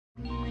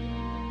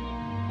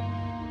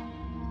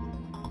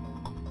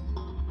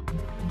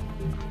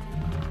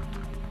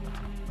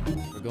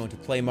We're going to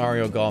play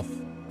Mario Golf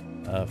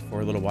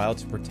for a little while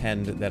to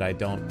pretend that I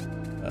don't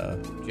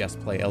just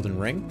play Elden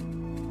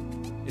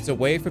Ring. It's a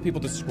way for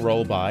people to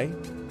scroll by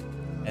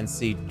and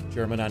see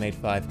Jerma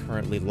 985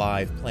 currently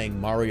live playing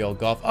Mario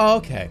Golf. Oh,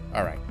 okay.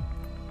 All right.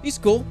 He's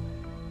cool.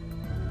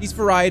 He's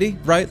variety,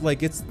 right?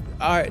 Like, it's...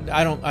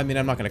 I mean,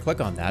 I'm not going to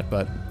click on that,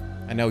 but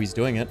I know he's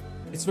doing it.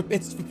 It's for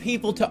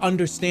people to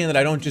understand that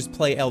I don't just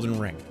play Elden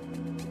Ring.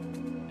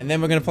 And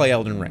then we're going to play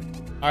Elden Ring.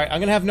 All right, I'm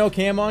going to have no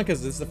cam on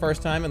because this is the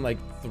first time in like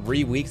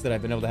 3 weeks that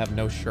I've been able to have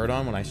no shirt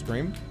on when I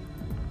stream.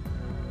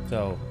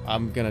 So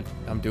I'm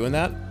doing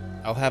that.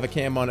 I'll have a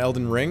cam on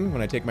Elden Ring.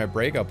 When I take my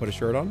break, I'll put a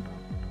shirt on.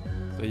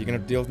 So you're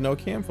going to deal with no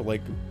cam for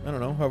like, I don't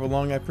know, however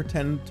long I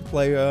pretend to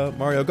play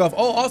Mario Golf.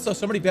 Oh, also,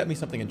 somebody bet me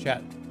something in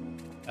chat.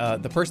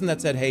 The person that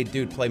said, hey,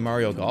 dude, play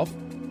Mario Golf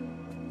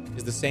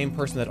is the same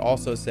person that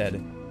also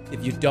said,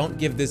 if you don't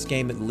give this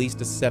game at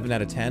least a 7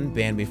 out of 10,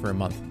 ban me for a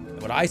month.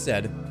 What I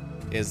said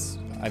is,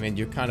 I mean,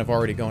 you're kind of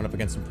already going up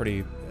against some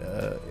pretty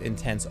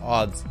intense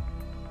odds,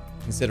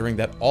 considering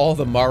that all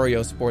the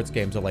Mario sports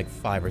games are like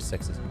 5 or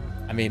 6s.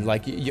 I mean,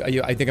 like,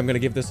 I think I'm going to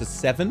give this a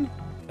 7.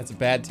 That's a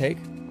bad take.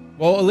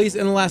 Well, at least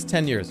in the last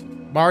 10 years.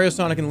 Mario,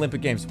 Sonic, and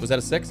Olympic Games. Was that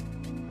a 6?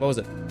 What was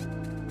it?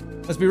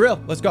 Let's be real.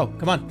 Let's go.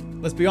 Come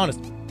on. Let's be honest.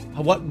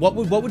 What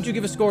would you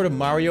give a score to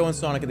Mario and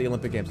Sonic at the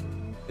Olympic Games?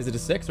 Is it a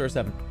 6 or a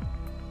 7?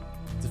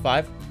 It's a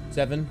 5?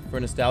 7 for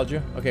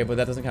nostalgia? Okay, but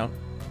that doesn't count.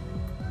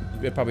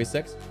 Probably a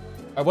 6.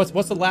 All right,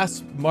 what's the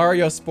last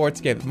Mario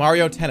sports game?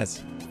 Mario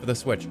Tennis for the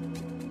Switch.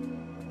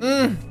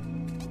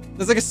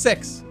 That's like a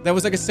 6. That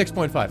was like a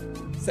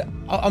 6.5.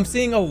 I'm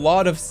seeing a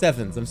lot of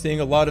 7s. I'm seeing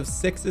a lot of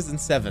 6s and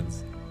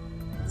 7s.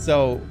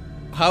 So,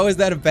 how is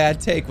that a bad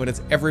take when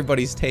it's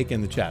everybody's take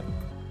in the chat?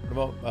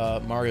 What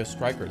about Mario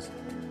Strikers?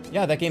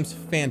 Yeah, that game's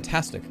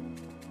fantastic.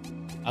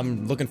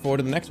 I'm looking forward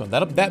to the next one.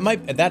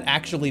 That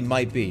actually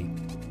might be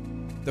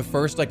the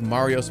first like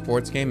Mario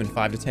sports game in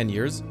 5 to 10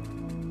 years.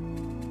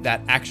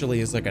 That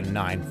actually is like a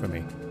 9 for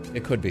me.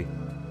 It could be.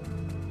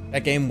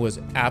 That game was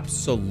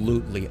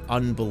absolutely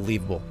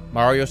unbelievable.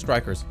 Mario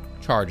Strikers,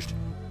 charged.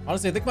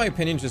 Honestly, I think my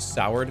opinion's just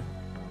soured,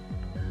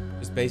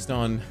 just based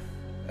on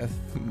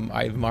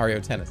Mario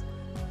Tennis.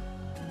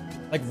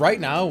 Like right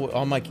now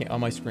on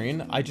my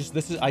screen, I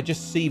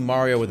just see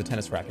Mario with a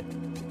tennis racket.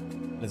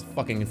 It's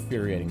fucking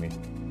infuriating me.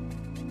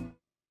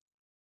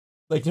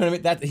 Like, you know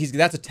what I mean?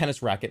 That's a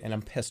tennis racket, and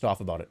I'm pissed off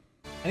about it.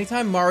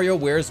 Anytime Mario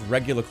wears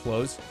regular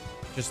clothes,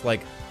 just like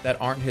that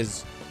aren't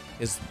his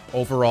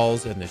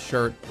overalls and the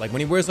shirt, like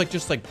when he wears like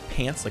just like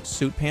pants, like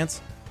suit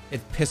pants,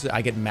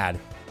 I get mad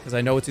because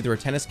I know it's either a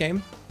tennis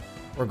game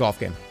or a golf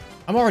game.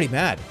 I'm already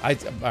mad. All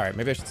right,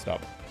 maybe I should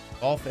stop.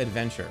 Golf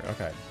adventure.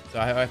 Okay, so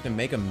I have to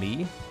make a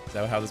me. Is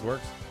that how this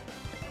works?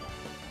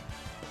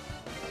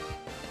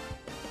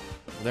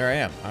 Well, there I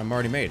am. I'm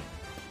already made.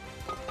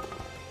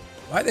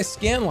 Why the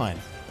scan line?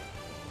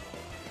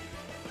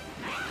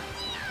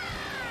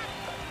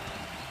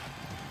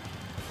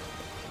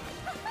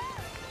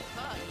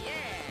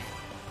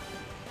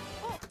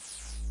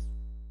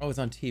 Oh, it's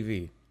on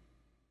TV.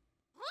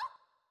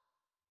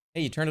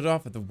 Hey, you turned it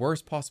off at the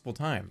worst possible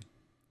time.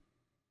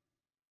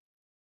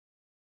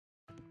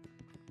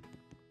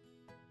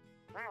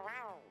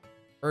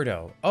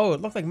 Birdo. Oh, it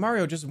looked like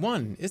Mario just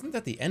won. Isn't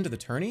that the end of the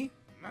tourney?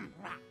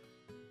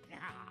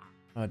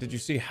 Did you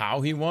see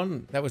how he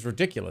won? That was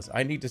ridiculous.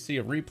 I need to see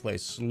a replay.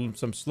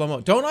 Some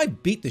slow-mo. Don't I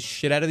beat the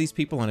shit out of these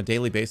people on a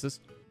daily basis?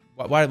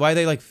 Why are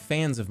they like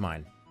fans of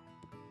mine?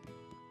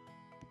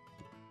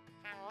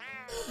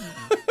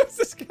 What's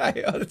this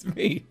guy? Oh, that's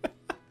me.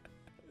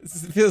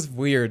 This feels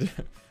weird.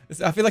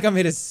 I feel like I'm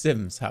at his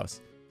Sims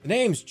house. The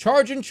name's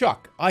Chargin'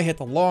 Chuck. I hit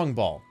the long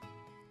ball.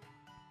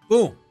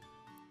 Boom.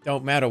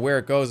 Don't matter where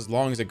it goes as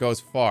long as it goes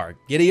far.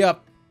 Giddy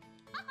up.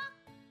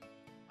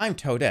 I'm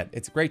Toadette.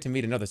 It's great to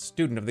meet another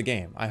student of the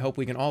game. I hope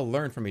we can all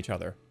learn from each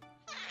other.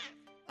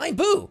 I'm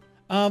Boo.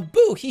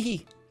 Boo, hee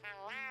hee.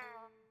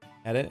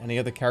 Edit. Any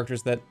other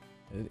characters that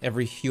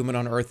every human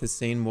on Earth has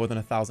seen more than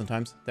 1,000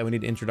 times that we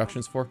need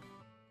introductions for?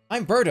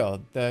 I'm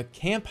Birdo, the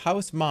camp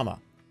house mama.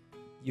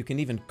 You can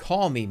even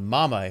call me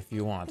mama if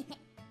you want.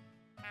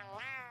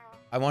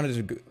 I wanted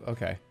to go,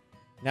 okay.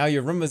 Now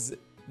your room is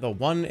the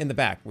one in the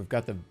back. We've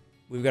got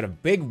a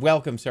big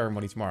welcome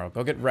ceremony tomorrow.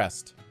 Go get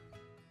rest.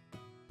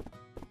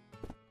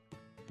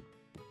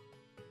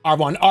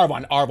 R1,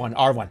 R1, R1,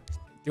 R1.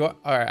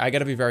 All right, I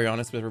gotta be very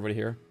honest with everybody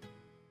here.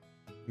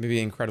 Let me be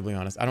incredibly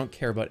honest. I don't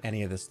care about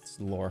any of this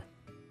lore.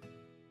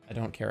 I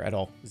don't care at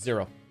all.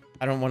 Zero.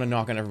 I don't want to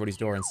knock on everybody's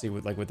door and see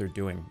what they're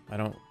doing. I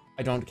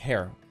don't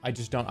care. I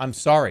just don't. I'm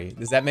sorry.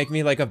 Does that make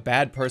me like a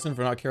bad person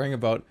for not caring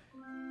about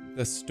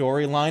the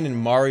storyline in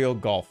Mario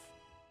Golf?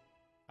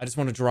 I just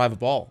want to drive a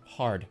ball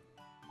hard.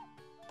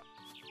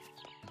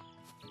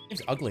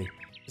 It's ugly.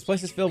 This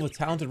place is filled with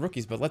talented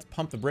rookies, but let's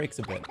pump the brakes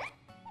a bit.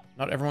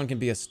 Not everyone can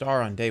be a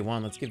star on day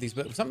one. Let's give these.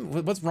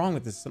 What's wrong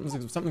with this?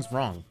 Something's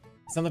wrong.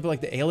 Something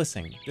like the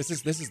aliasing.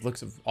 This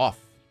looks off.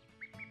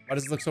 Why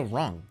does it look so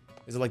wrong?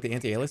 Is it like the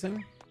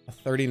anti-aliasing? A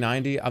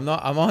 3090? I'm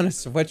on a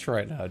Switch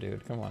right now,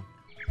 dude. Come on.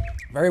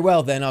 Very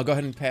well, then. I'll go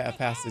ahead and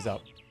pass these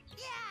out.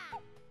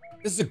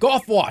 This is a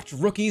golf watch.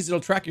 Rookies,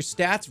 it'll track your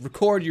stats,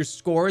 record your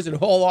scores, and a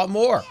whole lot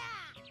more.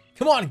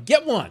 Come on,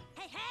 get one.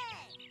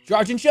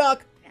 Charge and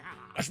Chuck.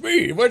 That's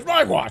me. Where's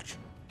my watch?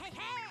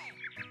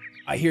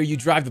 I hear you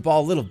drive the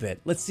ball a little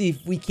bit. Let's see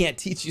if we can't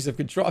teach you some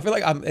control. I feel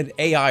like I'm an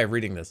AI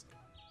reading this.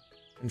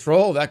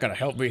 Control, that gonna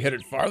help me hit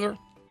it farther?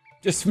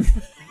 Just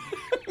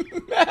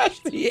mash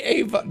the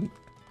A button.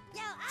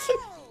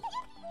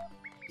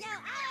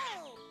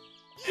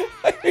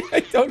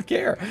 I don't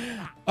care.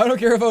 I don't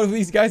care about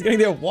these guys getting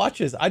their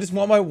watches. I just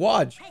want my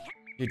watch.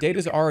 Your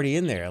data's already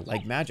in there.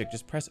 Like magic,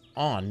 just press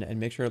on and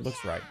make sure it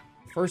looks right.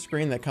 The first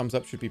screen that comes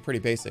up should be pretty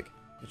basic.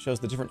 It shows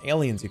the different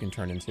aliens you can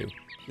turn into.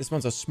 This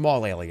one's a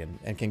small alien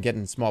and can get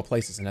in small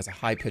places and has a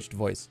high-pitched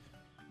voice.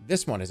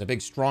 This one is a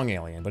big, strong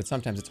alien, but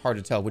sometimes it's hard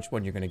to tell which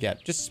one you're going to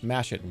get. Just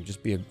smash it and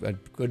just be a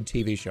good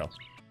TV show.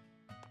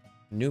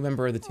 New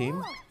member of the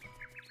team?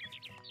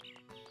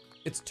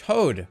 It's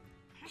Toad.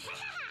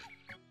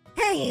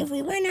 Hi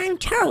everyone, I'm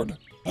Toad.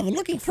 I've been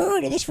looking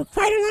forward to this for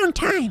quite a long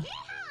time.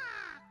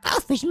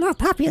 Golf is more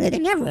popular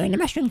than ever in the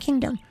Mushroom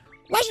Kingdom.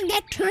 Wasn't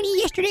that tourney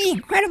yesterday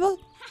incredible?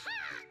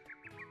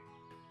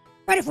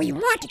 But if we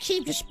want to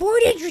keep the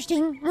sport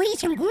interesting, we need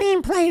some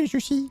green players, you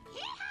see.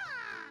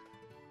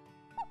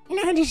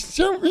 And there's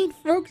so many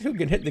folks who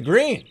can hit the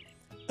green.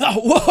 Oh,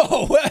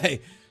 whoa,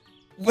 hey.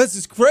 This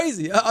is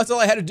crazy. That's all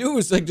I had to do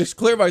was like just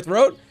clear my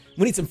throat.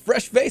 We need some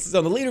fresh faces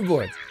on the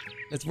leaderboards.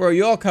 That's where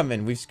you all come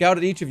in. We've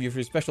scouted each of you for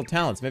your special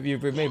talents. Maybe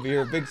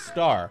you're a big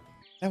star.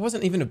 That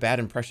wasn't even a bad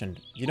impression.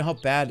 You know how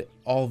bad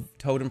all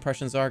Toad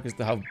impressions are?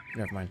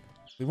 Never mind.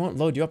 We won't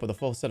load you up with a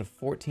full set of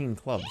 14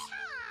 clubs.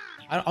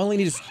 I only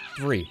need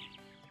 3.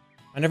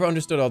 I never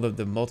understood all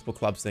the multiple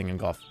clubs thing in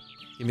golf.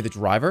 Give me the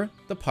driver,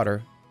 the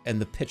putter, and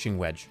the pitching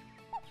wedge.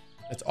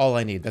 That's all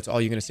I need. That's all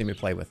you're gonna see me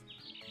play with.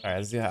 All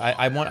right,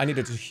 I need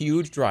a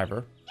huge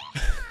driver.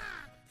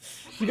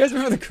 You guys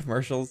remember the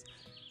commercials?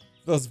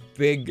 Those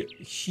big,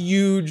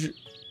 huge,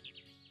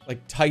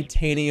 like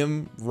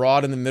titanium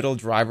rod in the middle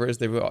drivers.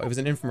 It was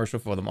an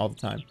infomercial for them all the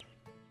time.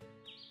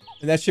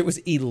 And that shit was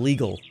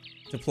illegal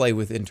to play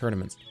with in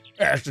tournaments.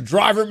 That's the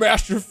Driver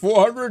Master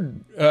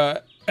 400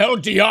 El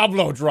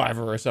Diablo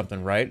driver or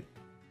something, right?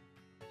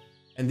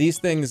 And these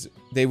things,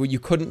 you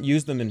couldn't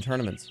use them in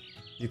tournaments.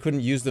 You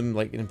couldn't use them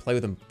like and play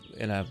with them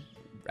in a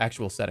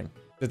actual setting.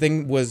 The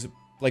thing was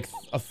like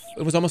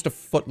it was almost a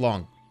foot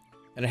long,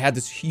 and it had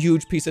this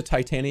huge piece of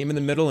titanium in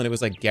the middle, and it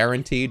was like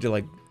guaranteed to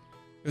like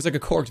it was like a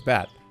corked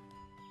bat.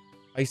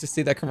 I used to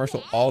see that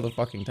commercial all the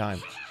fucking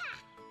time.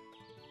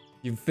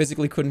 You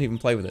physically couldn't even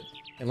play with it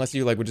unless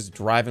you like were just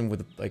driving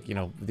with like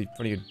some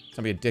of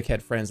your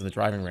dickhead friends in the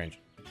driving range.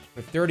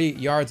 With 30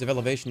 yards of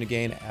elevation to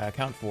gain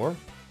account for.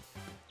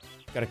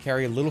 Gotta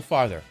carry a little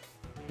farther.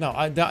 No,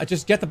 I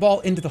just get the ball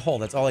into the hole.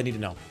 That's all I need to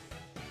know.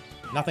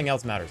 Nothing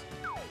else matters.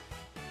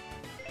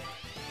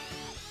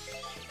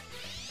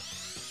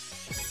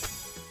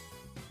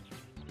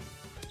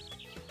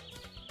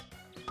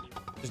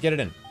 Just get it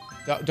in.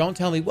 Don't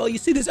tell me, well, you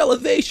see this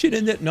elevation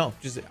in it. No,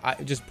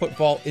 just put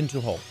ball into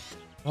hole.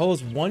 The hole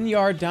is 1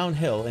 yard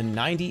downhill and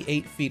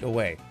 98 feet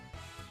away.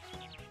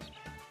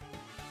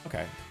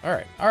 Okay. All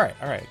right.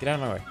 Get out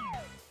of my way.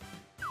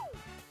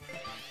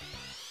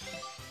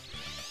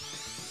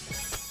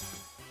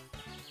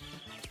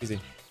 Easy.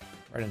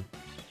 Right in.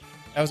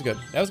 That was good.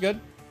 That was good.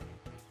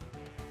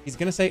 He's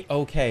gonna say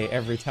okay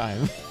every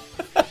time.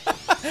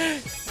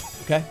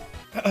 Okay.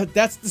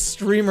 That's the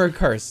streamer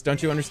curse.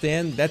 Don't you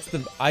understand?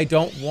 I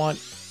don't want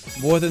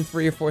more than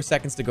 3 or 4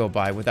 seconds to go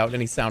by without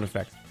any sound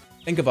effects.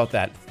 Think about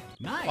that.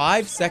 Nice.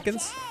 5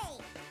 seconds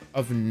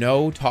of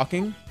no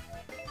talking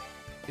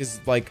is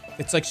like,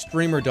 it's like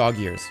streamer dog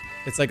years.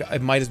 It's like,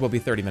 it might as well be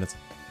 30 minutes.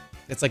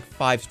 It's like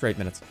 5 straight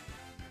minutes.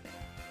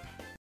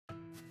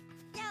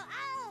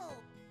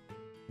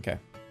 Okay.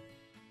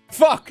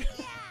 Fuck!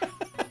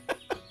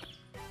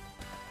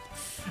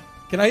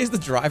 Can I use the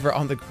driver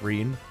on the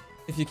green?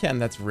 If you can,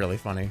 that's really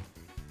funny.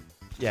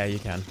 Yeah, you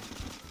can.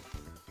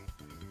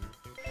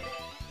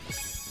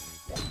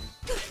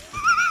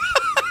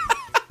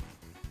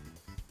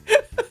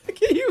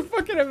 Can you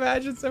fucking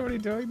imagine somebody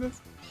doing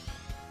this?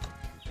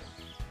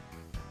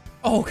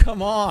 Oh,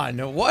 come on.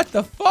 What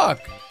the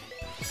fuck?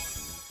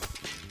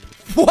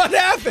 What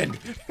happened?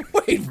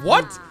 Wait,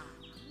 what?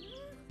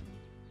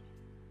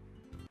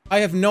 I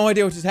have no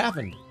idea what just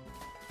happened.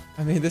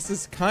 I mean, this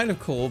is kind of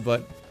cool,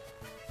 but...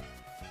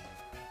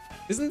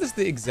 Isn't this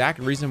the exact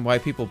reason why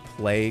people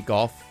play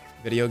golf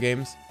video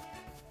games?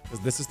 Because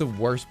this is the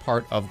worst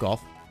part of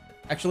golf.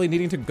 Actually,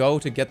 needing to go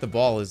to get the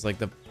ball is like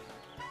the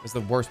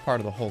worst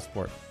part of the whole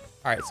sport.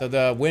 All right, so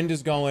the wind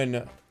is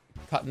going,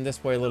 cutting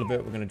this way a little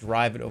bit. We're gonna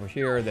drive it over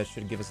here. That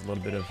should give us a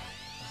little bit of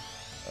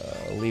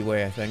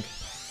leeway, I think.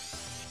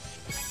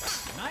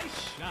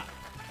 Nice shot.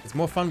 It's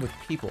more fun with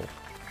people.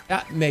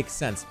 That makes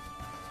sense.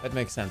 That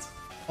makes sense.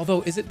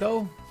 Although, is it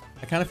though?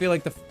 I kind of feel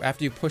like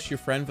after you push your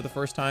friend for the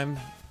first time,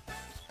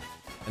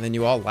 and then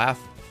you all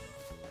laugh,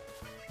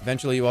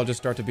 eventually you all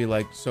just start to be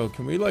like, so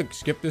can we like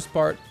skip this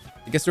part?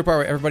 It gets to a part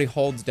where everybody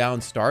holds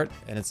down start,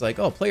 and it's like,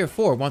 oh, player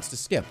 4 wants to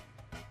skip.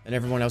 and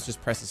everyone else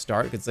just presses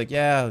start. It's like,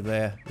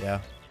 yeah.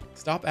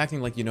 Stop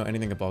acting like you know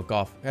anything about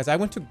golf. Guys, I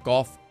went to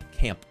golf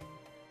camp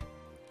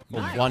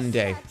for one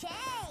day,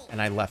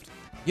 and I left.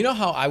 You know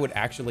how I would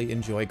actually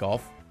enjoy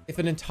golf? If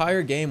an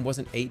entire game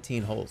wasn't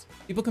 18 holes.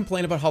 People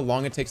complain about how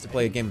long it takes to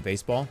play a game of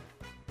baseball.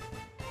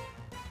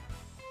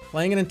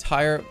 Playing an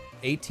entire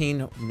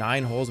 18,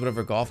 9 holes,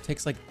 whatever golf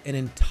takes like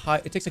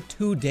it takes like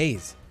 2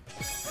 days.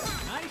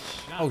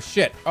 Nice shot. Oh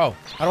shit. Oh,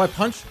 how do I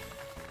punch?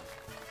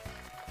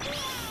 I'm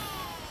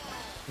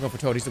going for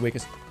Toad, he's the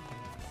weakest.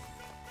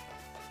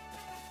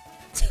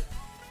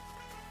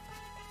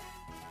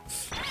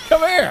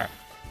 Come here!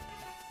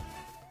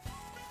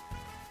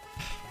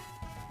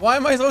 Why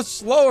am I so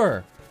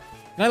slower?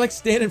 Can I like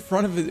stand in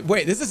front of it?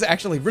 Wait, this is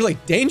actually really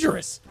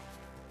dangerous.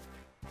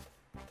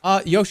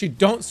 Yoshi,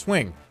 don't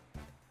swing.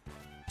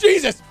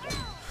 Jesus!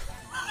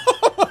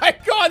 Oh my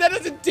god, that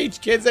doesn't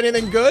teach kids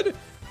anything good.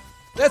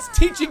 That's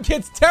teaching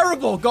kids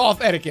terrible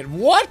golf etiquette.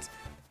 What?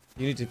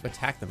 You need to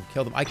attack them,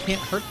 kill them. I can't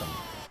hurt them.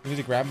 You need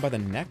to grab them by the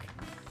neck.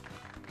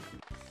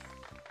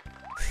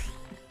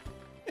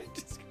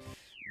 Just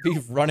be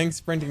running,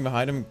 sprinting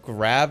behind him,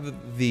 grab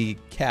the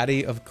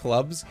caddy of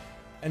clubs,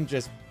 and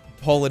just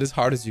pull it as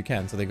hard as you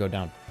can so they go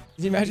down.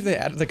 Can you imagine if they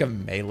added like a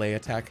melee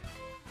attack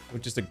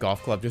with just a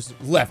golf club, just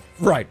left,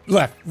 right,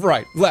 left,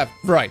 right, left,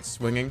 right,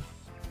 swinging?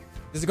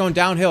 This is going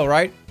downhill,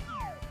 right?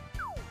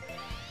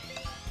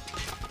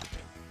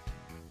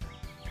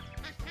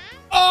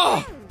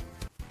 Oh!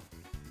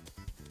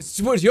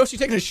 Was Yoshi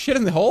taking a shit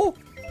in the hole?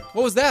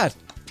 What was that?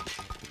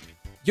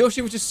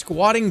 Yoshi was just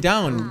squatting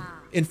down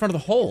in front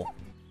of the hole.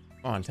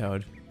 Come on,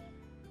 Toad.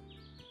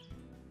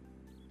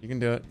 You can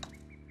do it.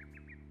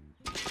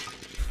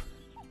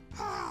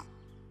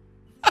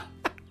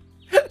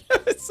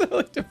 It's so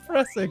like,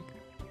 depressing.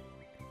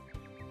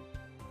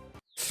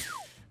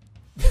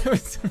 That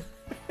was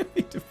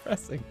really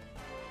depressing.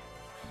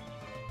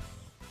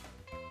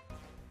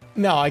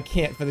 No, I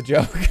can't for the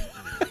joke.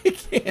 I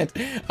can't.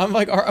 I'm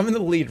like, I'm in the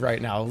lead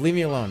right now. Leave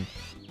me alone.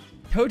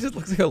 Toad just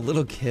looks like a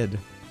little kid.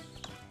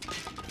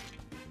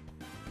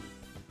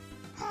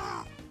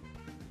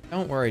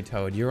 Don't worry,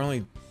 Toad. You're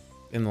only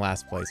in the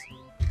last place.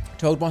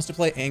 Toad wants to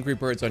play Angry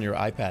Birds on your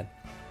iPad.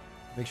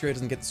 Make sure it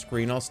doesn't get the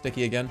screen all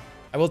sticky again.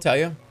 I will tell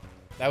you,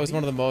 that was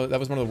one of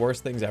the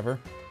worst things ever.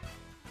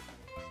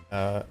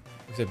 So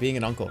being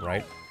an uncle,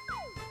 right?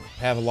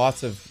 I have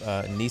lots of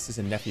nieces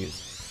and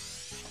nephews.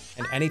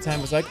 And anytime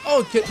it was like,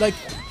 oh,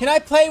 can I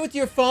play with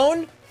your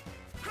phone?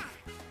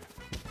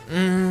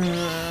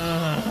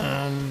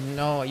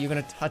 No, you're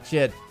gonna touch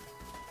it.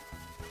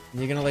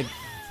 You're gonna like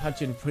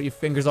touch it and put your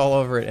fingers all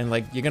over it, and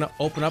like you're gonna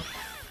open up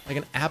like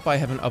an app I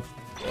haven't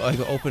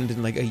opened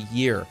in like a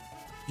year.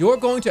 You're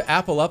going to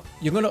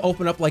you're gonna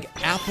open up like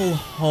Apple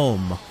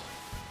Home.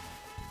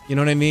 You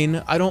know what I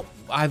mean?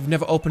 I've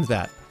never opened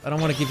that. I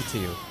don't want to give it to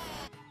you.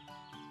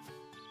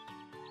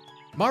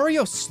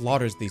 Mario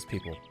slaughters these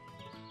people.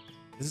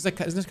 Isn't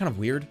this kind of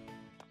weird?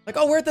 Like,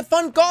 oh, we're at the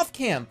fun golf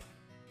camp.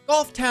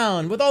 Golf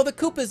town with all the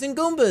Koopas and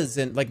Goombas.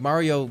 And like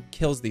Mario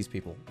kills these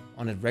people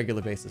on a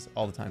regular basis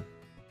all the time.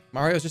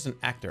 Mario's just an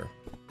actor.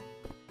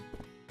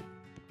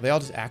 Are they all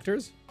just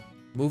actors?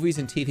 Movies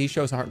and TV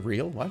shows aren't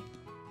real? What?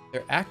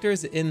 They're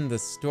actors in the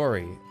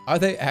story. Are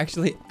they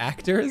actually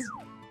actors?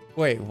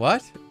 Wait,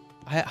 what?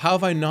 How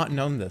have I not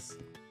known this?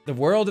 The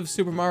world of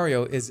Super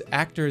Mario is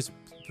actors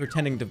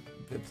pretending to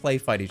play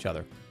fight each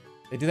other.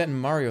 They do that in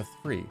Mario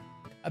 3.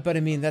 But I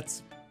mean,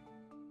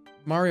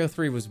 Mario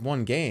 3 was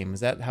one game. Is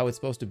that how it's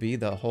supposed to be,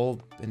 the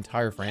whole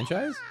entire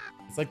franchise?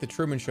 It's like the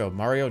Truman Show.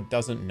 Mario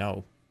doesn't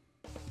know.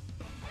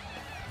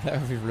 That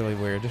would be really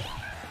weird.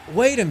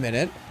 Wait a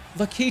minute.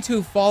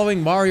 Lakitu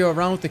following Mario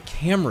around with the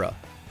camera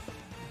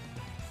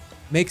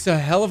makes a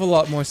hell of a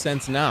lot more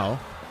sense now.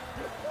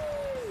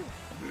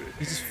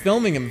 He's just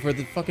filming him for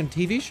the fucking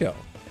TV show.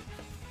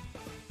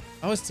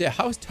 How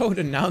is Toad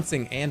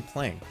announcing and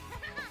playing?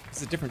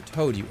 It's a different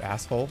Toad, you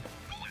asshole.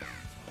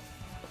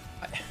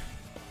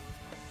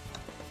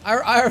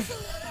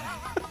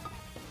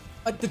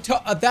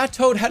 That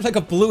Toad had like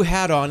a blue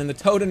hat on, and the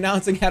Toad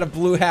announcing had a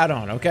blue hat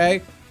on.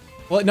 Okay,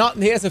 well,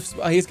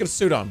 he's got a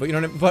suit on, but you know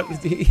what I mean?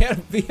 But he had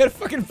a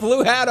fucking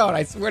blue hat on.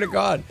 I swear to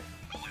God,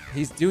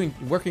 he's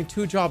working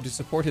 2 jobs to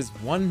support his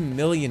 1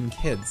 million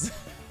kids.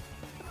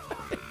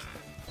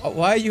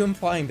 Why are you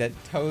implying that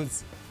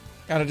Toads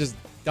kind of just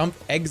dump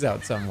eggs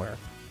out somewhere?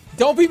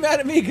 Don't be mad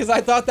at me because I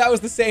thought that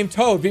was the same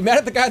Toad. Be mad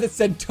at the guy that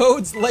said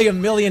Toads lay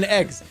 1 million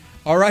eggs.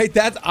 All right,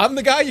 I'm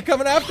the guy you're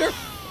coming after?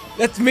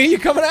 That's me you're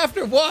coming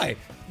after? Why?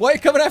 Why are you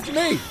coming after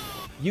me?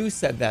 You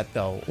said that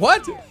though.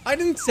 What? I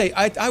didn't say,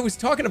 I was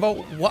talking about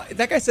what?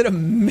 That guy said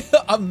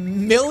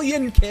 1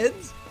 million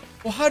kids?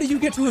 Well, how do you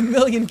get to 1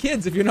 million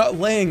kids if you're not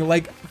laying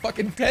like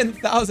fucking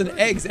 10,000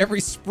 eggs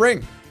every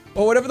spring?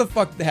 Or whatever the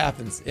fuck that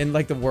happens in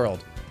like the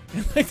world.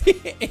 In like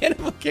the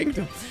animal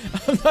kingdom.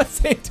 I'm not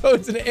saying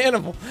Toad's an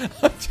animal.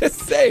 I'm just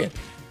saying.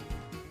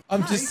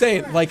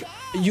 Like,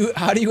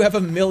 how do you have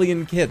 1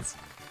 million kids?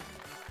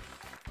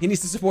 He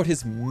needs to support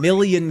his 1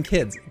 million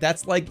kids.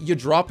 That's like you're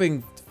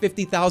dropping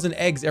 50,000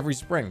 eggs every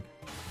spring.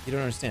 You don't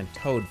understand.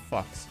 Toad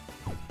fucks.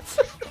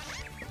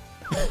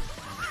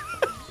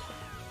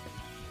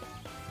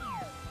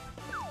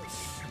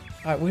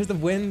 Alright, where's the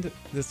wind?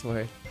 This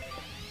way.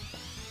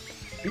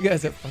 You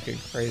guys are fucking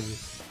crazy.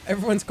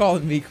 Everyone's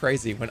calling me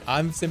crazy when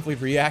I'm simply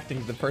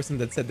reacting to the person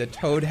that said that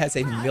Toad has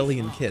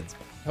 1,000,000 kids.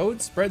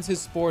 Toad spreads his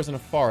spores in a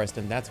forest,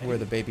 and that's where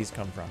the babies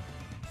come from.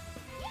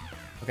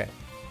 Okay.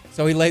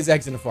 So he lays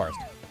eggs in a forest.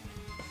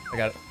 I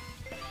got it.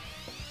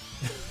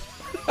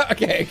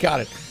 Okay, got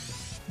it.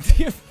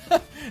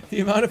 The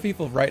amount of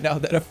people right now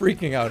that are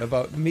freaking out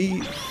about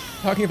me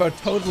talking about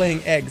Toad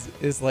laying eggs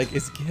is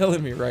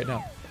killing me right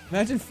now.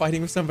 Imagine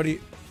fighting with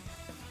somebody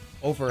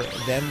over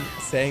them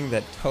saying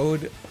that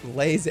Toad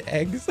lays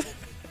eggs.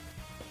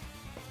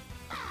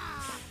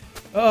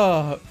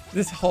 Oh,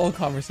 this whole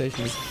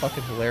conversation is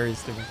fucking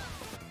hilarious to me.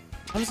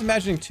 I'm just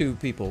imagining two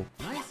people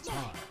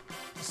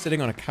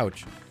sitting on a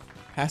couch,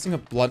 passing a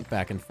blunt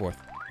back and forth.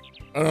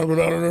 I don't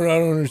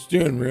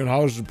understand, man.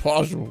 How is it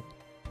possible?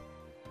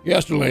 He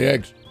has to lay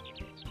eggs.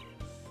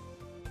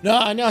 No,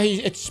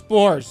 it's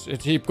spores.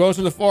 He goes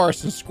to the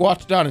forest and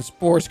squats down and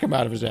spores come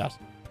out of his ass.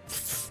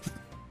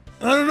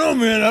 I don't know,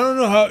 man. I don't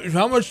know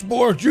how much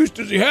spore juice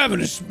does he have in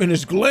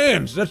his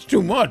glands. That's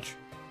too much.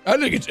 I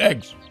think it's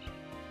eggs.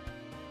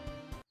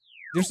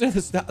 You understand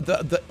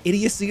the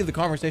idiocy of the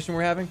conversation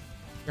we're having?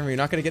 Remember, you're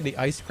not going to get the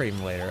ice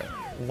cream later.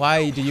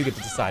 Why do you get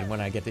to decide when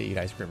I get to eat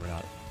ice cream or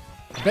not?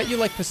 I bet you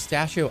like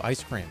pistachio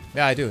ice cream.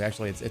 Yeah, I do,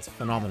 actually. It's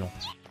phenomenal.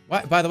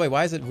 Why, by the way,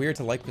 why is it weird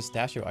to like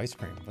pistachio ice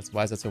cream?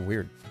 Why is that so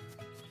weird?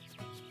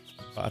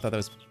 I thought that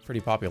was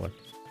pretty popular.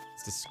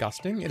 It's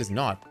disgusting? It is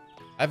not.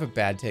 I have a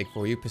bad take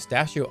for you.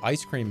 Pistachio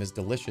ice cream is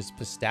delicious.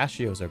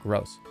 Pistachios are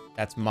gross.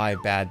 That's my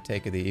bad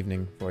take of the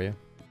evening for you.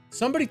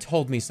 Somebody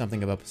told me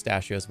something about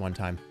pistachios one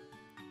time,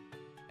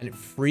 and it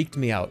freaked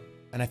me out,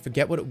 and I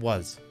forget what it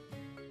was.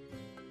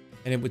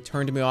 And it would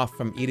turn me off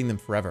from eating them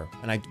forever.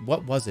 And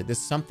what was it? There's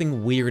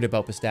something weird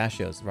about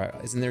pistachios, right?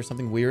 Isn't there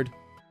something weird?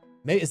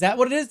 Maybe, is that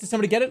what it is? Did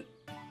somebody get it?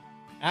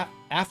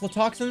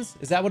 Aflatoxins?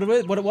 Is that what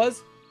it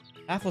was?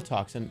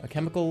 Aflatoxin, a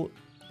chemical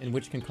in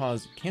which can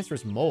cause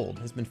cancerous mold,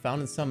 has been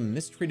found in some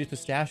mistreated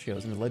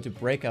pistachios and has led to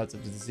breakouts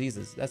of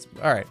diseases. That's,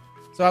 all right.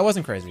 So I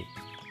wasn't crazy.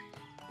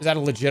 Is that a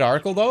legit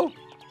article, though?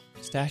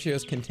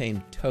 Pistachios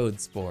contain toad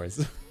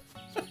spores.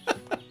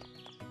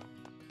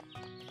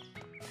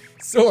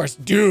 Source,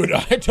 dude,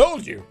 I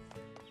told you.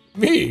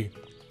 Me.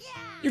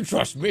 You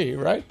trust me,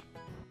 right?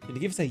 Can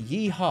you give us a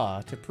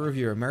yee-haw to prove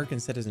your American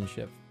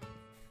citizenship?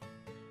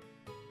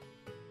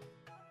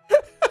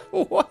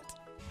 What?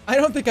 I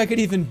don't think I could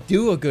even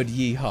do a good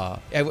yee-haw.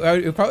 It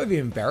would probably be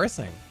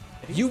embarrassing.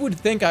 You would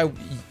think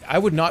I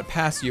would not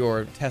pass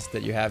your test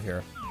that you have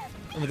here.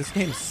 Remember, this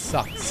game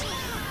sucks.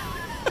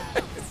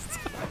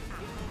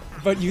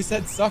 But you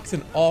said sucks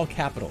in all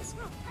capitals.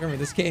 Remember,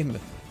 this game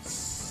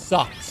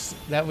sucks.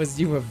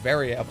 You were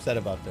very upset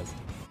about this.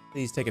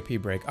 Please take a pee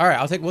break. All right,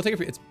 we'll take a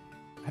pee.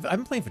 I've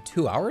been playing for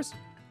 2 hours.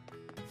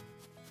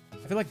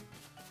 I feel like,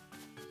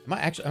 am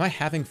I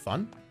having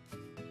fun?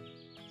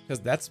 Because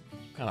that's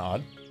kind of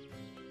odd.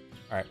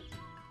 All right,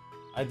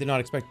 I did not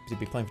expect to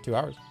be playing for 2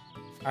 hours.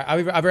 All right,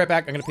 I'll be right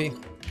back. I'm gonna pee.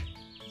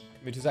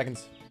 Give me 2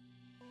 seconds.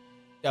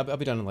 Yeah, I'll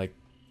be done in like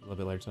a little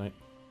bit later tonight.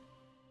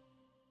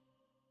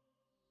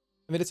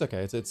 I mean, it's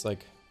okay. It's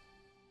like,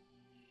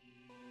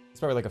 it's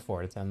probably like a 4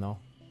 out of 10 though.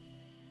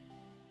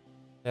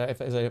 Yeah,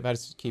 if I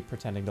just keep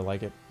pretending to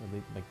like it,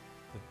 maybe like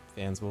the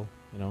fans will,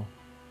 you know,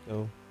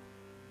 go.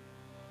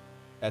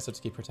 Yeah, so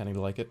just keep pretending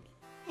to like it.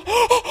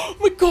 Oh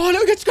my god,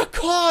 I just got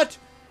caught!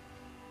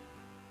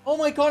 Oh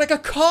my god, I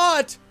got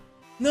caught!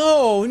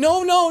 No,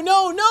 no, no,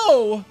 no,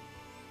 no!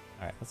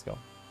 Alright, let's go.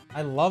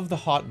 I love the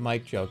hot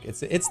mic joke. It's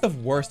the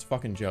worst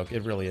fucking joke.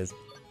 It really is.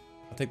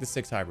 I'll take the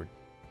 6 hybrid.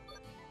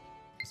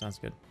 Sounds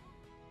good.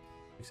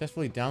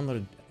 Successfully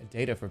downloaded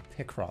data for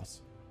Picross.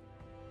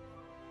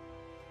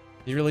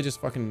 You really just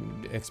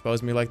fucking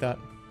exposed me like that?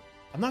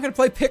 I'm not gonna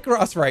play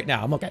Picross right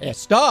now. I'm okay. Yeah,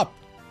 stop!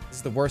 This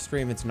is the worst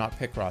stream. It's not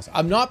Picross.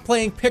 I'm not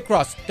playing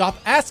Picross. Stop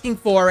asking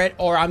for it,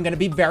 or I'm gonna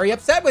be very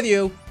upset with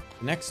you.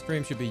 The next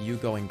stream should be you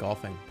going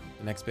golfing.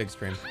 The next big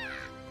stream.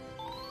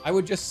 I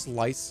would just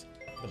slice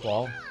the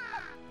ball.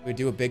 We'd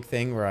do a big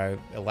thing where I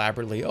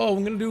elaborately, oh,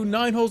 I'm gonna do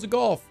 9 holes of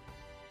golf.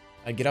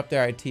 I'd get up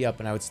there, I'd tee up,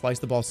 and I would slice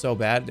the ball so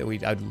bad that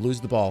I'd lose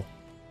the ball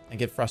and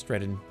get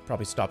frustrated and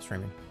probably stop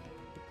streaming.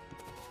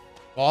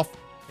 Golf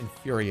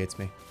infuriates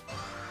me.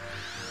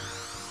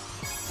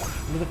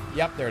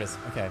 Yep, there it is.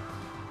 Okay.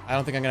 I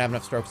don't think I'm gonna have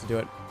enough strokes to do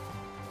it.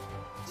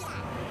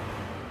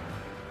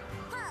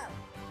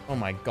 Oh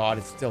my god,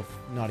 it's still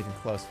not even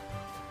close.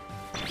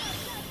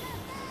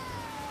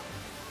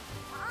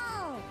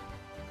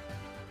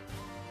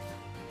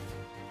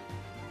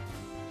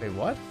 Wait,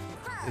 what?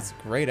 It's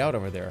grayed out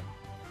over there.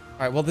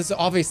 Alright, well, this is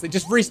obviously...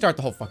 Just restart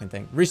the whole fucking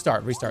thing.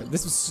 Restart.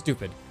 This is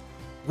stupid.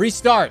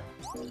 Restart!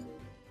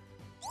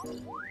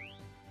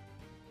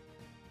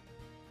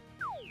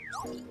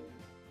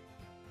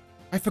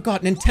 I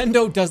forgot.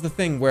 Nintendo does the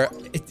thing where...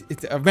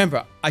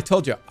 remember, I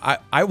told you,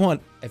 I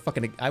want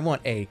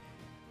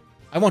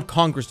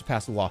Congress to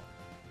pass a law.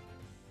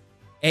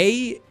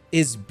 A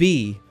is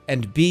B,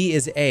 and B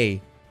is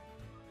A.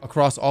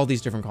 across all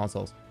these different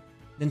consoles.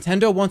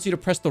 Nintendo wants you to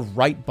press the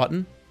right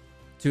button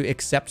to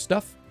accept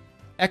stuff.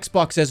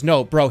 Xbox says,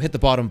 no, bro, hit the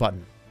bottom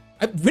button.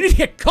 We need to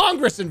get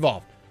Congress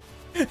involved.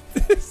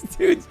 This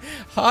dude's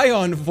high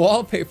on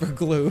wallpaper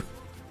glue.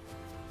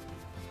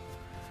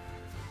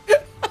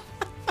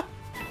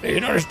 You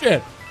don't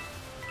understand.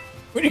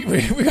 We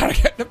gotta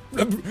get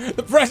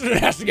the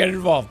president has to get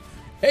involved.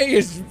 A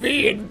is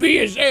B and B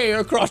is A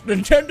across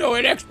Nintendo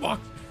and Xbox.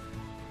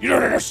 You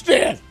don't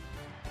understand.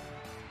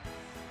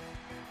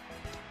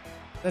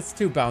 That's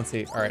too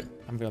bouncy. All right,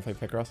 I'm gonna play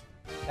Picross.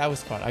 That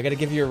was fun. I gotta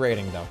give you a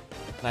rating though,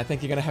 and I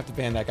think you're gonna have to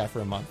ban that guy for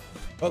a month.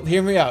 But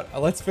hear me out.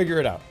 Let's figure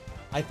it out.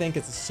 I think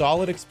it's a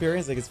solid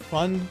experience. I think it's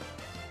fun.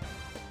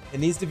 It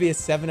needs to be a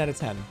 7 out of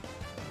 10,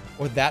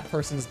 or that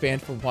person is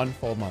banned for 1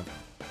 full month.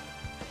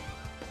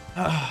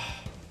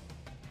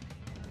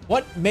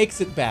 What makes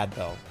it bad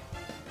though?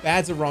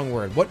 Bad's a wrong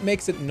word. What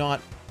makes it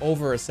not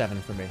over a 7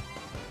 for me?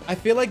 I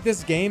feel like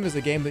this game is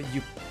a game that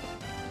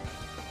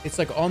it's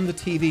like on the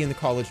TV in the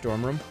college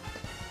dorm room,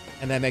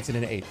 and that makes it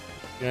an 8. You know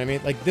what I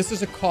mean? Like, this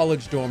is a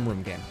college dorm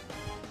room game,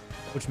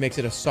 which makes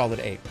it a solid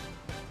 8.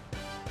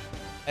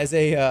 As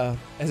a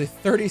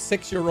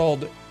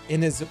 36-year-old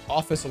in his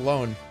office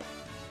alone,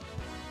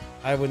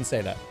 I wouldn't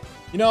say that.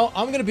 You know,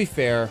 I'm gonna be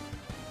fair.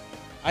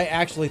 I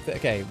actually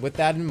okay, with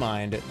that in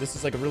mind, this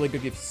is like a really good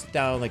if you sit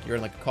down, like you're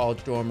in like a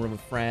college dorm room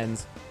with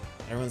friends,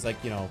 and everyone's like,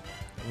 you know,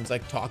 everyone's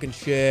like talking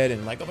shit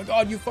and like, oh my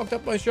god, you fucked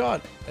up my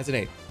shot. That's an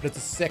 8. But it's a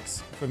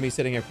 6 for me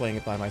sitting here playing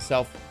it by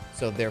myself.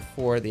 So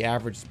therefore, the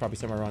average is probably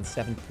somewhere around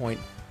 7.0,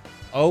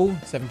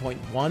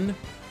 7.1.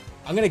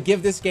 I'm gonna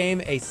give this game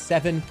a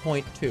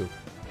 7.2.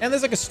 And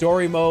there's like a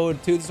story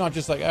mode too. It's not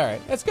just like, all right,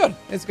 that's good.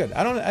 It's good.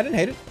 I didn't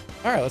hate it.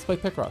 All right, let's play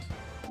Picross.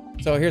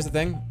 So here's the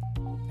thing.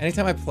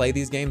 Anytime I play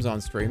these games on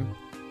stream,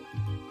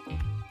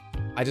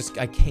 I just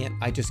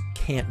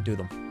can't do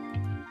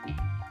them.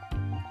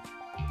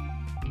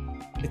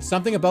 It's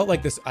something about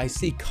like this, I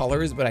see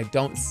colors, but I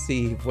don't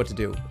see what to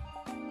do.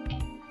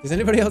 Does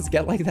anybody else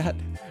get like that?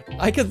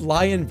 I could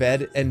lie in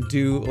bed and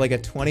do like a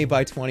 20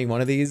 by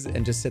 21 of these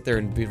and just sit there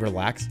and be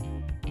relaxed.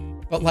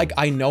 But like,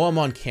 I know I'm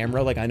on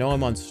camera, like I know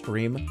I'm on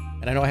stream,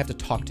 and I know I have to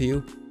talk to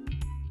you.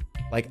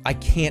 Like, I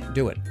can't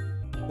do it.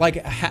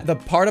 Like, the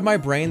part of my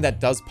brain that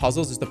does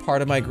puzzles is the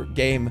part of my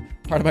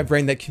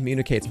brain that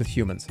communicates with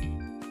humans.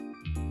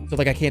 So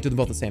like, I can't do them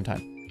both at the same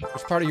time.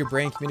 Which part of your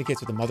brain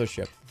communicates with the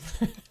mothership?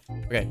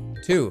 Okay,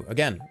 2,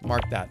 again,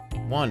 mark that.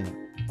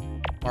 1,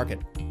 mark it.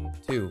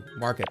 2,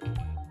 mark it.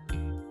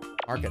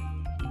 Mark it.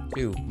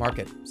 2, mark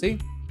it. See?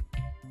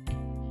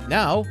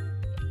 Now,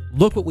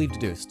 look what we've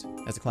deduced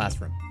as a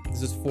classroom.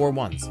 This is 4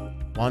 ones.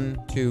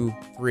 1, 2,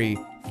 3,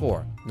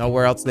 4.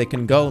 Nowhere else they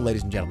can go,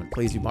 ladies and gentlemen.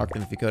 Please, you mark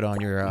them if you could on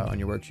your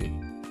worksheet.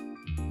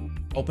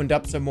 Opened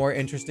up some more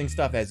interesting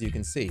stuff, as you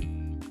can see.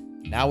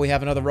 Now we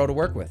have another row to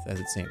work with, as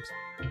it seems.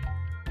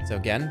 So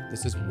again,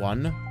 this is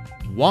 1.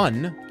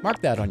 1.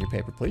 Mark that on your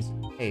paper, please.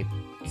 Hey,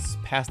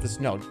 pass this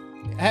note.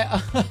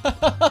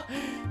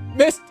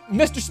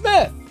 Mr.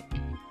 Smith!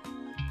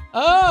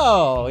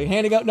 Oh, you're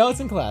handing out notes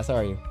in class,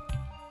 are you?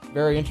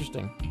 Very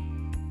interesting.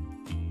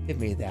 Give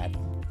me that.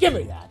 Give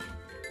me that!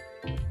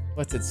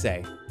 What's it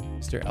say?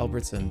 Mr.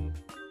 Albertson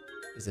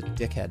is a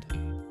dickhead.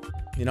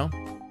 You know?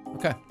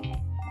 Okay.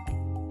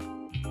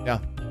 Yeah.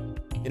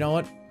 You know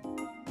what?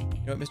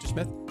 You know what, Mr.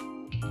 Smith?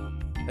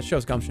 That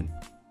shows gumption.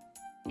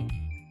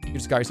 You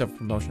just got yourself a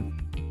promotion.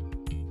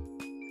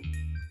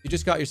 You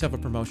just got yourself a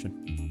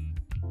promotion.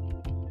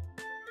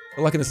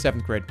 Good luck in the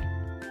 7th grade.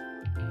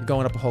 You're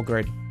going up a whole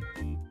grade.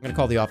 I'm gonna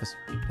call the office.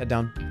 Head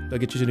down. They'll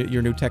get you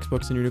your new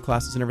textbooks and your new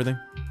classes and everything.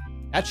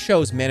 That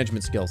shows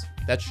management skills.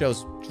 That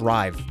shows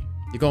drive.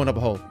 You're going up a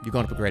hole. You're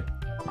going up a grade.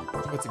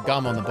 What's a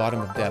gum on the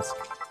bottom of the desk?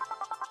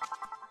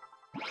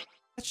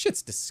 That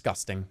shit's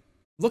disgusting.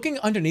 Looking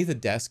underneath a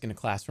desk in a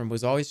classroom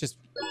was always just...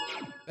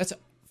 That's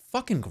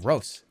fucking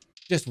gross.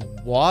 Just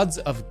wads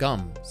of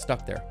gum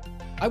stuck there.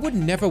 I would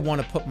never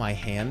want to put my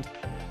hand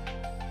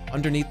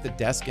underneath the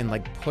desk and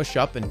like push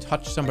up and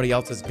touch somebody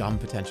else's gum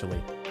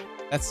potentially.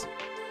 That's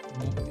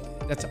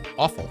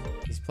awful.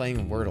 He's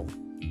playing Wordle.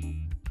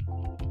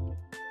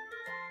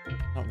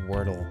 Not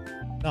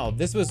Wordle. No,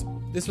 this was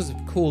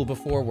cool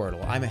before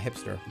Wordle. I'm a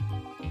hipster.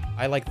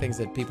 I like things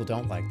that people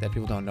don't like, that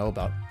people don't know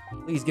about.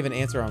 Please give an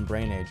answer on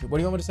Brain Age. What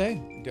do you want me to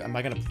say? Am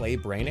I gonna play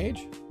Brain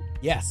Age?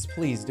 Yes,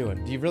 please do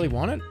it. Do you really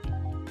want it?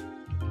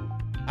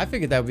 I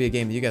figured that would be a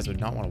game that you guys would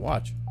not want to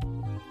watch.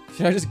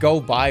 Should I just go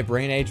buy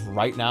Brain Age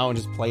right now and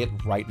just play it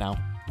right now?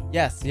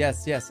 Yes,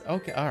 yes, yes.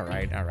 Okay, all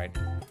right, all right.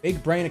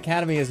 Big Brain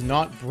Academy is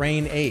not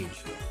Brain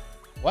Age.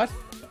 What?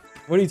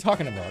 What are you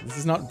talking about? This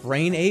is not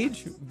Brain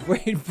Age?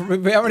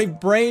 How many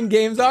brain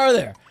games are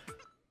there?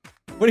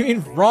 What do you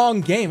mean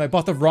wrong game? I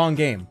bought the wrong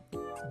game.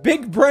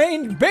 Big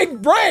Brain?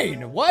 Big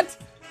Brain! What?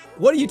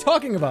 What are you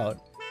talking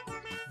about?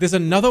 There's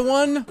another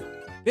one?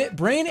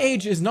 Brain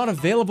Age is not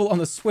available on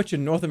the Switch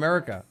in North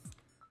America.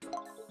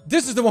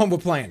 This is the one we're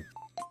playing.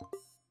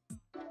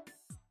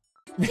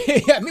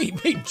 Yeah, me,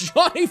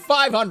 Johnny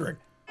 500.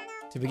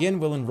 To begin,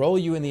 we'll enroll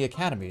you in the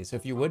academy, so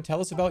if you would,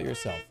 tell us about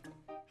yourself.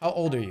 How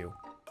old are you?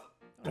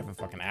 I don't ever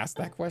fucking ask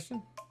that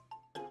question.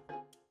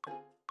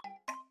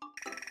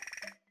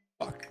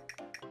 Fuck.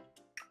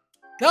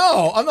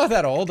 No, I'm not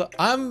that old.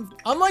 I'm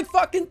like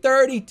fucking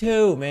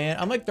 32, man.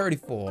 I'm like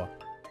 34.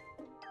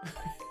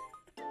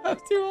 I'm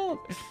too old.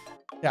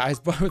 Yeah, I was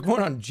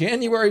born on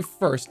January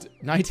 1st,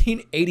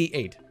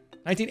 1988.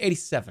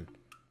 1987.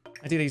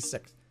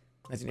 1986.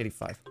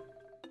 1985.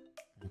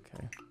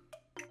 Okay.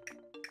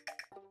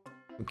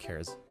 Who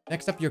cares?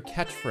 Next up, your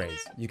catchphrase.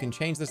 You can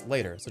change this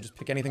later, so just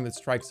pick anything that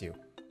strikes you.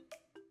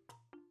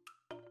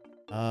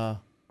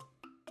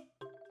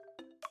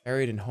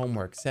 Buried in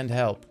homework. Send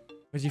help.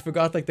 But you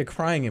forgot, like, the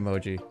crying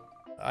emoji.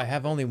 I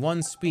have only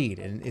one speed,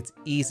 and it's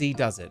easy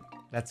does it.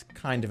 That's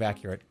kind of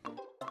accurate.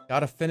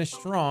 Gotta finish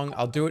strong.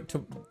 I'll do it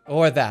to...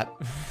 Or that.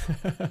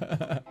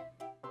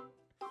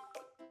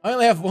 I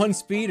only have one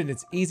speed, and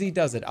it's easy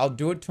does it. I'll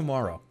do it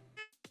tomorrow.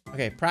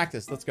 Okay,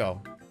 practice. Let's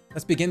go.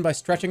 Let's begin by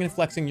stretching and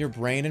flexing your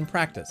brain in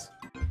practice.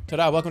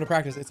 Ta-da, welcome to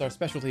practice. It's our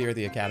specialty here at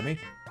the Academy.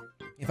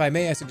 If I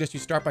may, I suggest you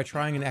start by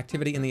trying an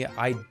activity in the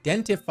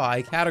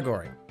identify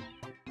category.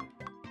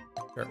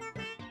 Sure.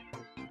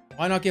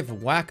 Why not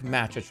give whack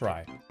match a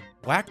try?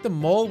 Whack the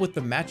mole with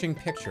the matching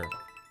picture.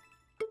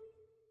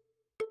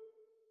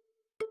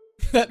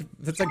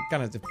 That's like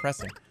kind of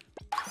depressing.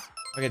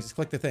 Okay, just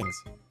click the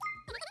things.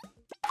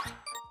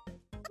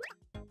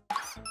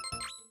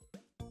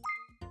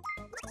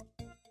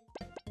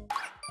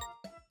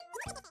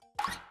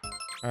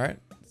 All right,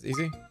 it's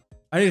easy.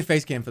 I need a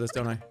face cam for this,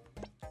 don't I?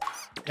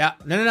 Yeah,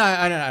 no,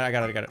 I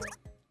got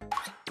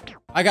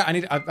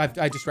it.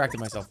 I distracted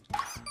myself.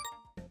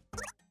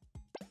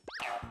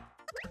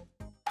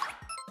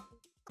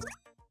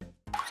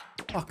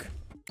 Fuck.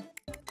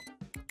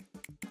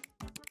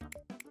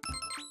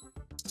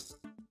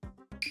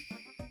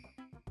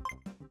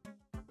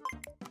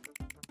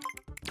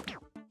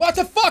 What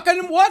the fuck? I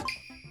didn't, what?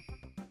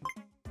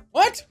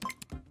 What?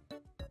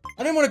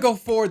 I didn't want to go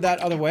forward that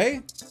other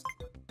way.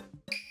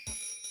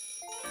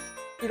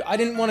 Dude, I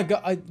didn't want to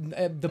go, I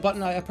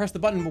pressed the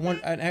button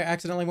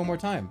accidentally one more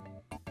time.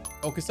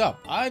 Focus up.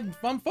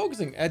 I'm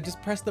focusing. I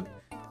just pressed the,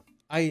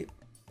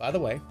 by the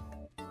way,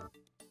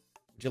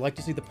 would you like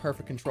to see the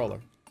perfect controller?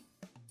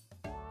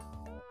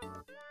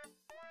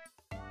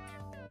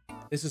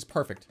 This is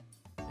perfect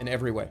in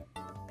every way.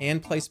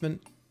 Hand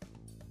placement,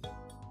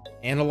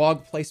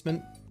 analog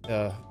placement,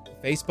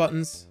 face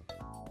buttons.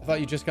 I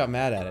thought you just got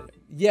mad at it.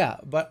 Yeah,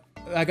 but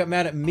I got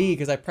mad at me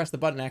because I pressed the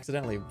button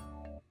accidentally.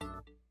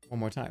 One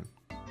more time.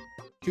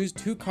 Choose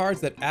 2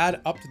 cards that add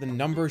up to the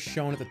numbers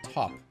shown at the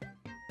top.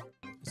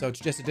 So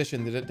it's just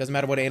addition. It doesn't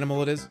matter what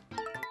animal it is.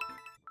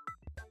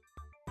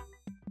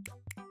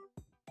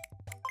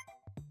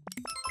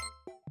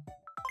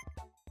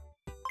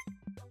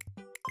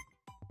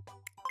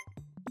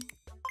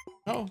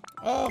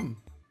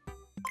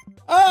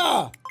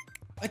 Oh,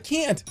 I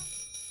can't.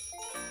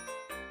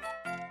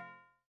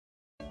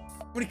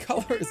 How many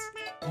colors?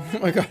 Oh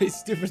my god, he's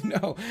stupid.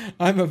 No,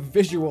 I'm a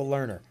visual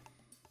learner.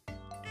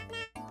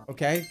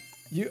 Okay?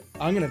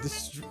 I'm gonna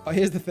destroy.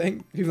 Here's the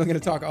thing. People are gonna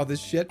talk all this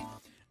shit.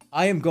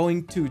 I am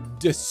going to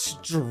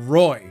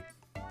destroy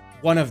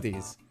one of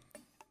these.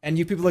 And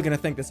you people are gonna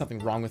think there's something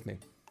wrong with me.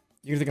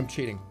 You're gonna think I'm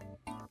cheating.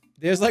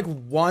 There's like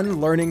one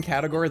learning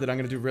category that I'm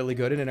gonna do really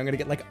good in, and I'm gonna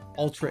get like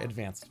ultra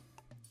advanced.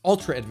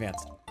 Ultra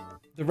advanced.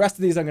 The rest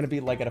of these I'm gonna be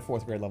like at a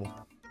 4th grade level.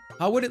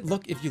 How would it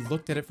look if you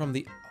looked at it from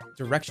the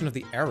direction of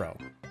the arrow?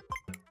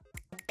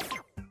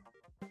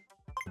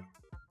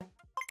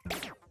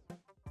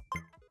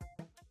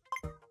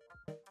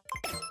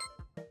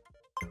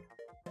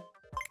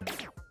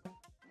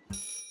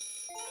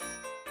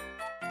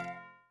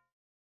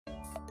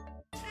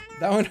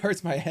 That one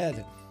hurts my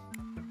head.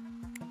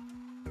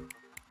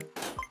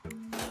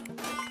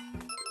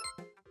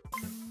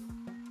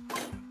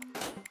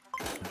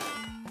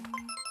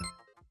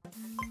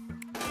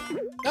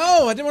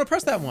 No, I didn't want to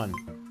press that one.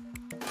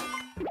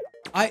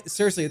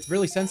 Seriously, it's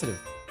really sensitive.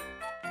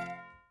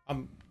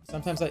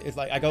 Sometimes it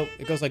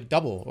goes like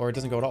double, or it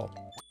doesn't go at all.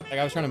 Like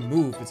I was trying to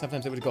move, and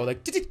sometimes it would go like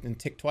and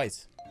tick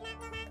twice.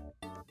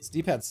 This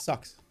D-pad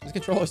sucks. This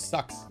controller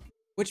sucks.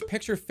 Which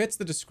picture fits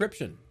the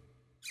description?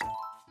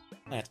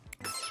 Plant.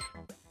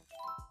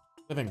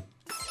 Living.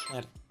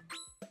 Plant.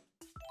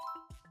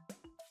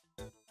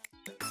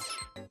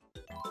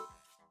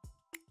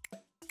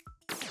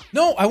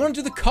 No, I want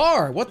to do the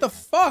car. What the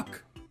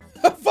fuck?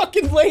 A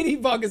fucking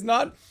ladybug is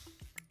not.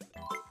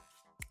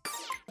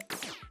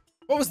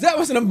 What was that?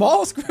 Wasn't a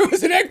mollusk? It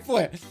was an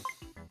eggplant.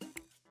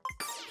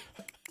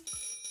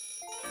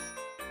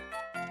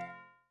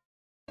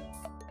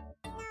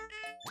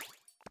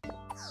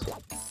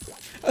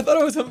 I thought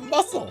it was a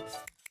mussel.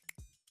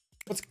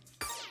 What's...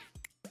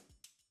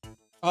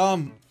 I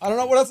don't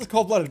know what else is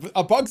cold-blooded.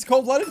 A bug's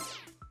cold-blooded? Okay,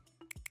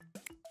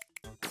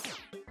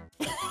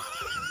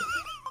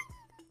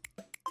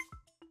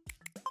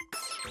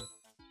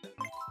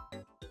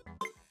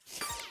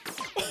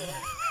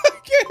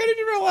 I need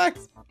to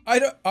relax.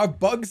 Are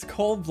bugs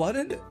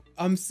cold-blooded?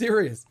 I'm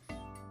serious.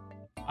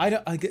 I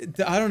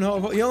don't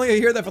know. You only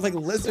hear that for like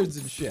lizards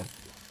and shit.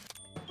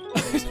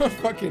 I don't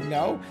fucking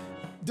know.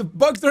 The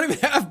bugs don't even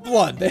have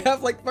blood. They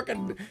have like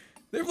fucking,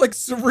 they have like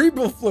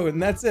cerebral fluid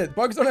and that's it.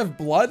 Bugs don't have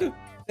blood.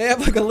 They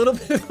have like a little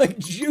bit of like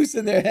juice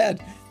in their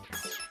head.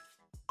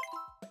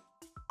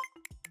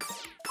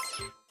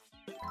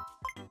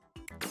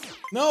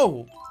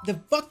 No, the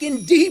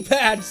fucking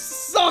D-pad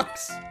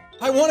sucks.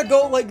 I want to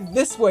go like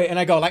this way and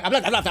I go like up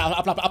left, up left,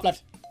 up left, up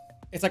left.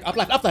 It's like up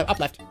left, up left, up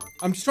left.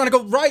 I'm just trying to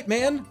go right,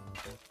 man.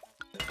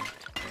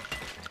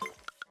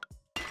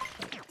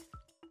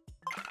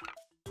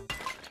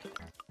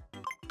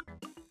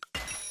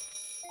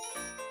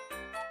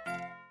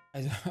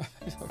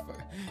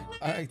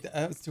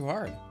 That was too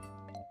hard.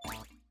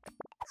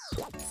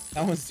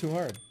 That one's too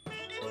hard.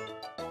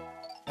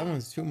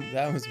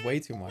 That was way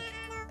too much.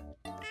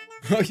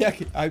 Oh yeah,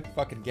 I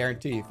fucking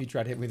guarantee if you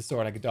tried to hit me with a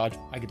sword, I could dodge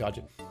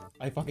it.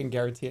 I fucking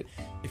guarantee it.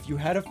 If you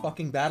had a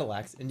fucking battle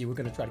axe and you were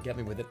gonna try to get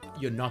me with it,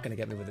 you're not gonna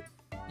get me with it.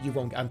 You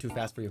won't, I'm too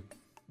fast for you.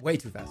 Way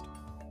too fast.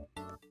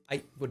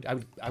 I would,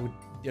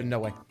 no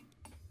way.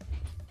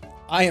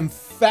 I am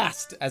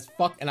fast as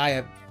fuck and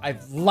I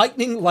have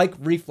lightning-like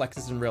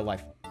reflexes in real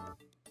life.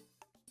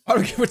 I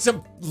don't care what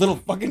some little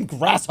fucking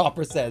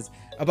grasshopper says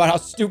about how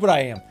stupid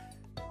I am.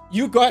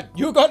 You got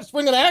to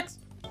swing an axe?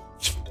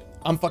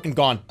 I'm fucking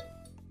gone.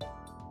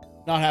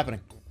 Not happening.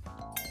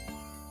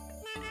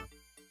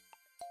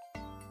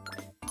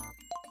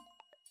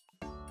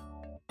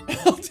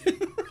 Elden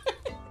Ring.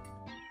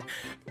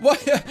 Why?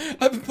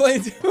 I've been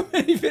playing too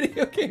many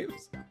video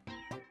games.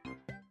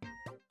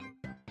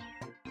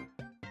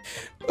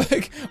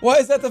 Like, why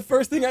is that the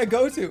first thing I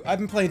go to? I've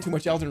been playing too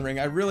much Elden Ring.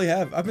 I really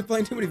have. I've been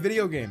playing too many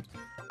video games.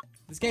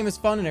 This game is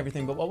fun and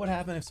everything, but what would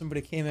happen if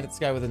somebody came at this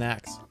guy with an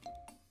axe?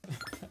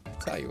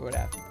 I'll tell you what would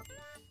happen.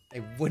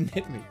 They wouldn't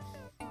hit me.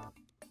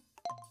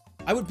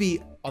 I would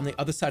be on the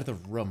other side of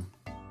the room.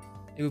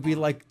 It would be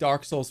like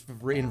Dark Souls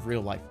in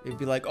real life. It would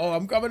be like, oh,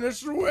 I'm coming to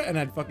screw it, and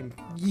I'd fucking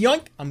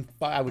yoink.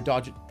 I would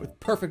dodge it with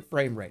perfect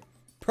frame rate.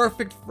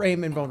 Perfect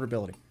frame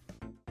invulnerability.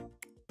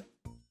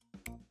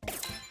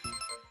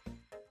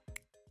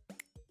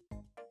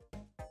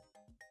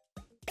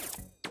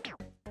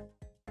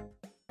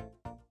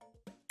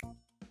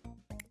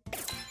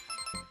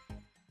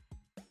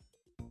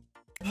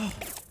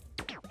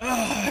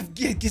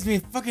 It gives me a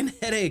fucking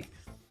headache.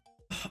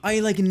 I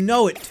like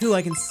know it too.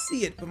 I can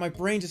see it, but my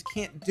brain just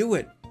can't do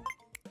it.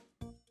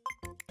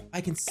 I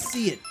can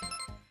see it.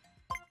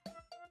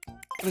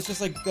 But it's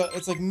just like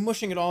it's like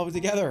mushing it all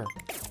together.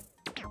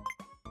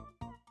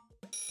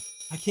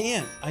 I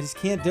can't. I just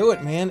can't do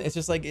it, man. It's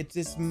just like it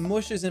just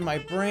mushes in my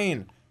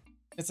brain.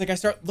 It's like I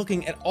start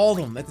looking at all of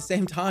them at the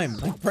same time.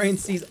 My brain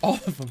sees all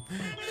of them.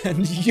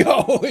 And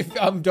yo, if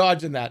I'm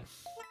dodging that.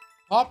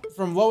 Hop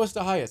from lowest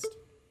to highest.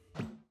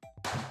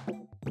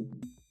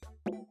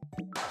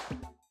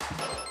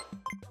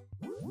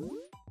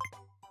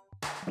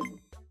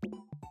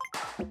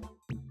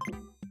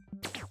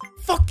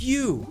 Fuck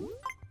you!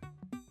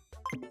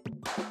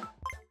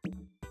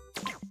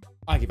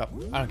 I give up.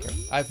 I don't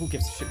care. Who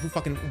gives a shit? Who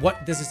fucking...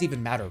 What does this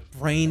even matter?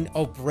 Brain...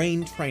 Oh,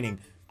 brain training.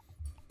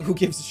 Who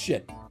gives a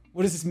shit?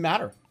 What does this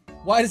matter?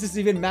 Why does this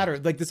even matter?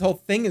 Like, this whole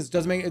thing is...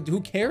 doesn't make... Who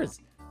cares?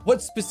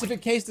 What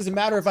specific case does it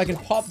matter if I can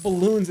pop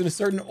balloons in a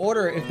certain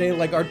order if they,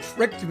 like, are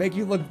tricked to make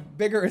you look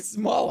bigger or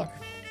smaller?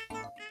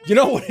 You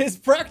know what is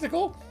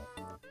practical?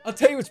 I'll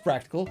tell you what's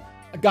practical.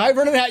 A guy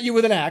running at you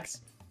with an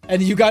axe,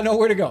 and you got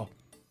nowhere to go.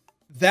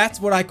 That's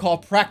what I call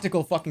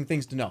practical fucking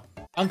things to know.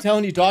 I'm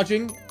telling you,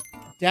 dodging,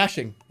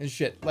 dashing, and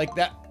shit like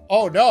that.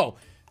 Oh no,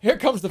 here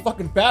comes the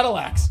fucking battle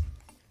axe.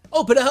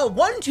 Oh, but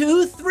 1,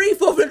 2, 3,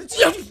 4.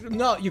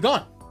 No, you're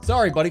gone.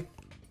 Sorry, buddy.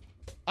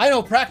 I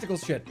know practical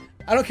shit.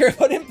 I don't care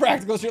about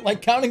impractical shit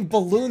like counting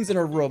balloons in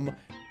a room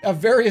of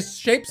various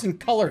shapes and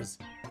colors.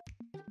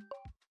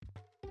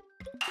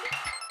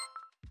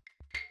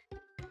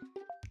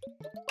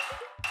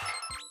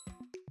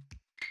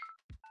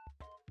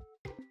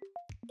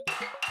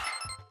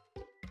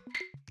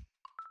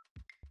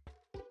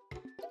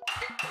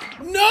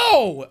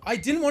 No! I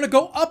didn't want to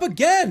go up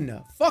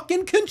again!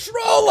 Fucking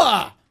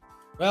controller!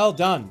 Well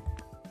done.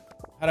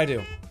 How'd I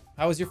do?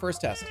 How was your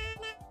first test?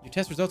 Your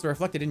test results are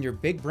reflected in your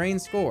big brain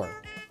score.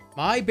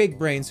 My big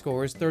brain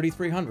score is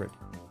 3,300.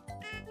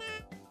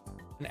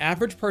 An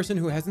average person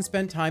who hasn't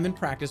spent time in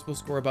practice will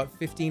score about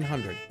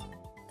 1,500.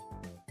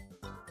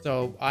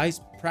 So I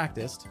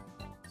practiced,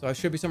 so I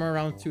should be somewhere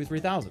around 2,000 or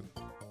 3,000.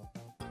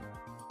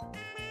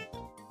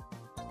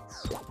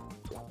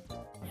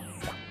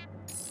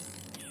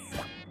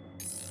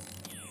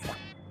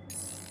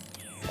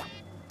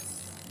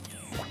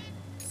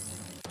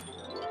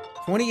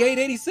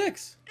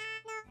 $28.86.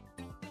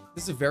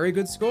 This is a very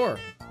good score.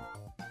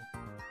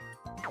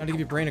 I'm gonna give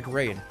your brain a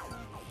grade.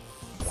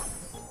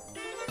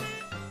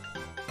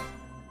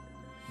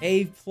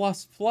 A++,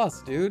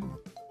 dude.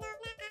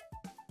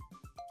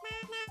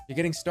 You're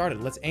getting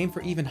started. Let's aim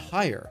for even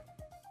higher.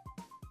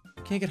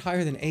 You can't get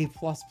higher than A++.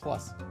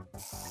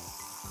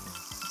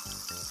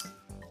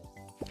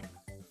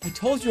 I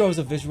told you I was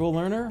a visual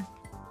learner.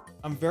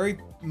 I'm very...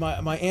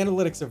 My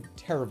analytics are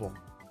terrible.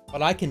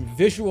 But I can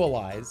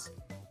visualize,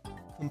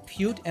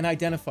 compute, and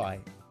identify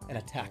an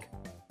attack.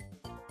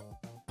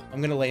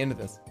 I'm gonna lay into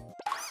this.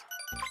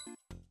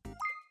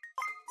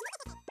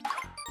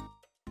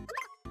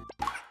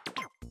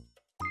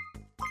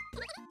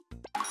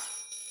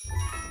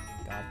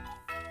 God.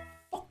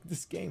 Fuck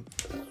this game.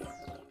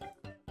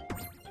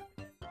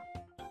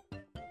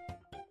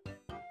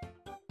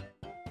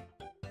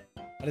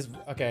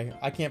 Okay,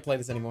 I can't play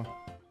this anymore.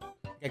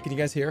 Okay, can you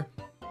guys hear?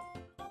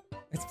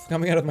 It's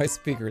coming out of my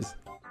speakers.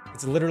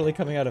 It's literally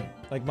coming out of,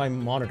 like, my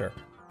monitor.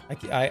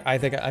 I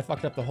think I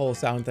fucked up the whole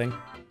sound thing.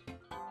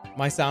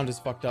 My sound is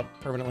fucked up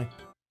permanently.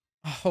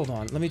 Oh, hold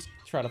on, let me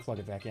try to plug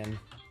it back in.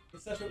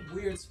 It's such a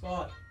weird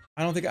spot.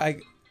 I don't think do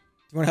you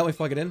wanna help me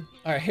plug it in?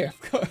 All right, here,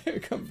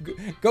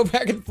 go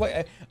back and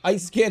play. I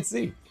just can't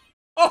see.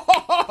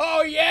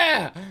 Oh,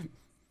 yeah!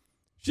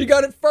 She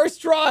got it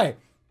first try.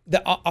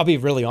 I'll be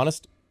really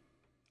honest.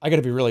 I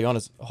gotta be really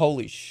honest.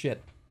 Holy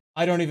shit.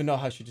 I don't even know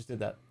how she just did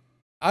that.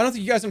 I don't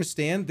think you guys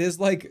understand. There's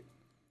like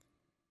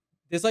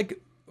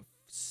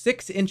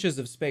 6 inches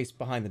of space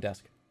behind the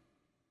desk.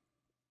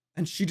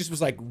 And she just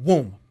was like,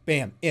 whoom,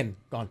 bam, in,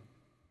 gone.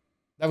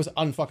 That was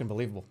unfucking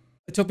believable.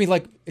 It took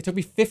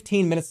me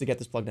 15 minutes to get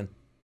this plugged in.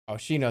 Oh,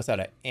 she knows how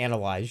to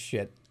analyze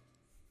shit.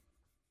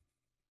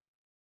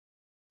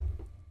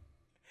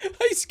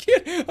 I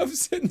can't, I'm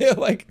sitting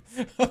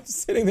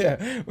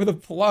there with a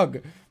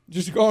plug,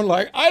 just going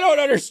like, I don't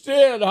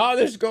understand how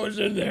this goes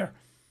in there.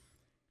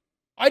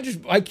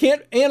 I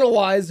can't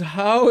analyze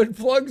how it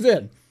plugs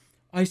in.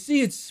 I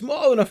see it's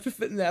small enough to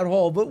fit in that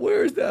hole, but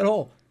where is that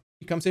hole?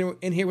 He comes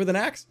in here with an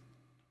axe.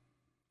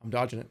 I'm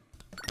dodging it.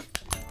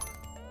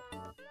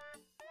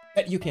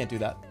 You can't do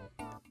that.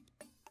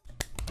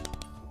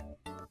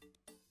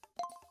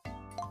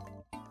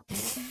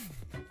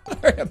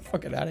 Alright, I'm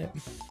fucking out of here.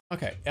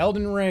 Okay,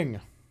 Elden Ring.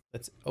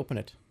 Let's open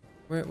it.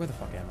 Where the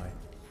fuck am I?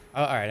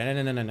 Oh, alright,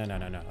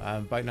 no.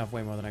 I'm biting off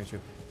way more than I can chew.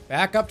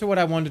 Back up to what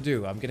I wanted to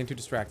do. I'm getting too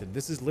distracted.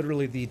 This is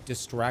literally the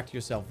distract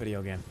yourself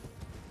video game.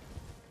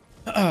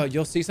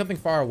 You'll see something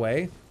far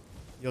away.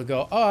 You'll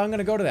go, oh, I'm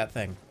gonna go to that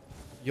thing.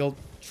 You'll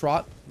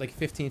trot like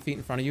 15 feet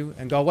in front of you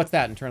and go, what's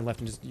that? And turn left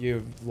and just,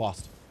 you're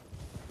lost.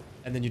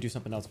 And then you do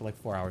something else for like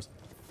 4 hours.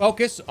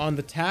 Focus on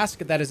the task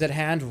that is at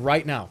hand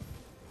right now.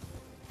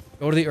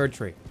 Go to the Erd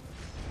tree.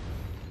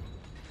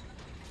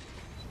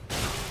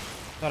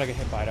 Thought I got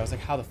hit by it. I was like,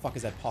 how the fuck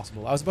is that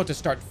possible? I was about to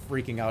start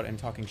freaking out and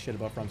talking shit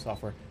about From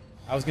Software.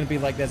 I was gonna be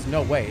like, there's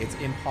no way. It's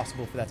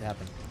impossible for that to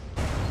happen.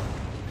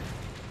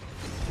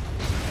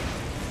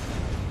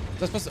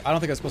 I don't think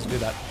I was supposed to do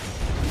that.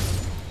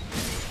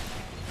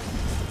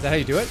 Is that how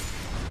you do it?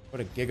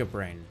 What a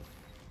gigabrain.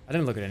 I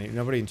didn't look at any.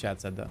 Nobody in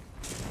chat said that.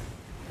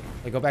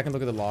 Like, go back and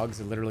look at the logs.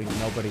 And literally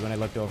nobody, when I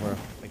looked over,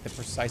 like the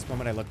precise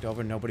moment I looked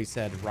over, nobody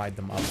said ride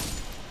them up.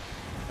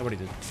 Nobody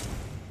did.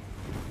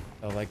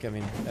 So, like, I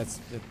mean, that's,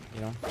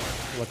 you know,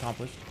 well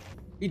accomplished.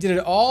 He did it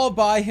all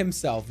by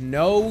himself.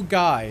 No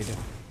guide.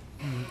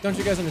 Don't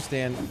you guys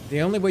understand?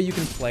 The only way you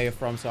can play a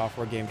From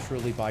Software game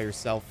truly by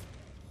yourself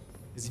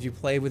is if you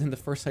play within the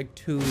first, like,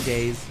 2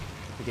 days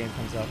the game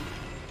comes out.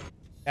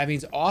 That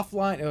means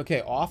offline.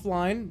 Okay,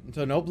 offline.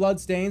 So no blood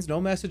stains, no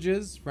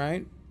messages,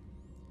 right?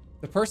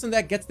 The person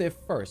that gets there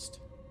first,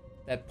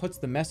 that puts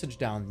the message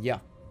down, yeah.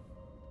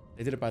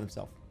 They did it by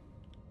themselves.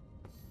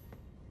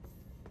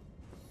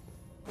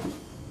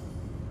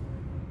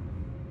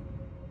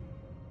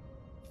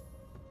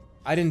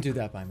 I didn't do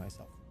that by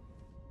myself.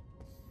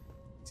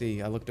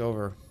 See, I looked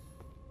over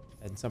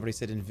and somebody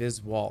said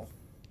invis wall.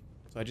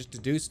 So I just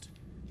deduced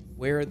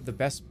where the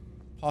best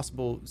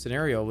possible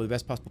scenario, or the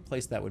best possible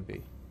place that would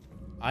be.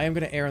 I am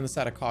going to err on the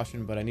side of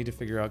caution, but I need to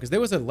figure out, because there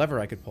was a lever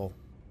I could pull.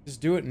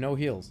 Just do it, no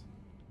heals.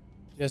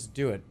 Just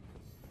do it.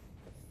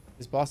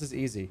 This boss is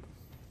easy.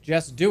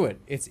 Just do it.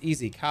 It's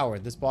easy,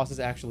 coward. This boss is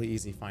actually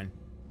easy, fine.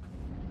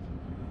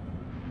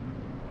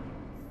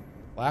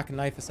 Black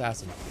Knife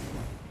Assassin.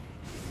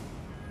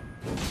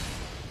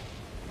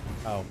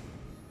 Oh.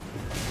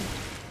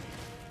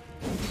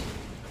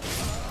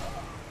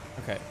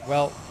 Okay,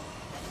 well,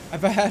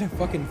 if I had a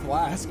fucking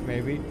flask,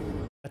 maybe.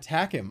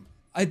 Attack him.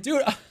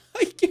 Dude,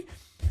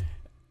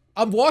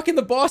 I'm walking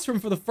the boss room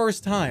for the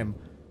first time.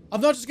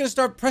 I'm not just gonna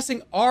start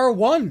pressing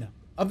R1.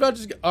 I'm not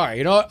just gonna... Alright,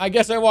 you know what? I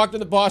guess I walked in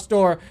the boss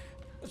door.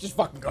 Let's just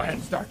fucking go ahead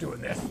and start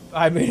doing this.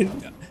 I mean,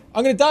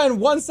 I'm gonna die in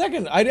 1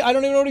 second. I don't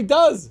even know what he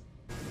does.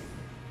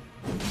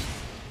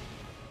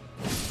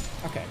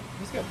 Okay,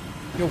 he's good.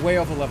 You're way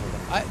over level.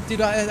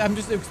 Dude, I'm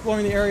just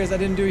exploring the areas I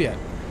didn't do yet.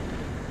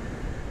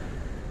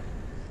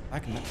 I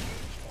can...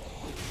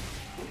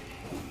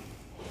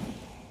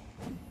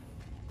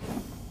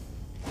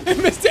 I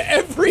missed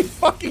every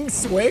fucking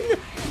swing?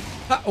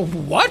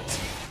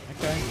 What?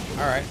 Okay.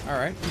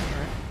 Alright.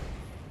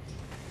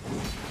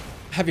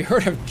 Have you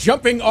heard of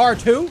jumping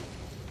R2?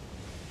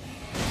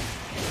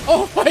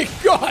 Oh my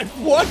god,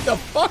 what the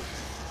fuck?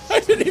 I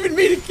didn't even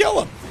mean to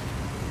kill him.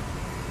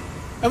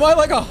 Am I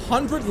like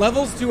 100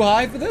 levels too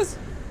high for this?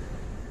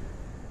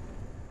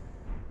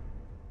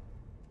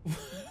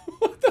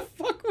 What the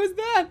fuck was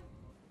that?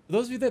 For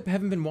those of you that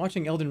haven't been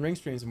watching Elden Ring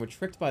streams and were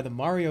tricked by the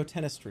Mario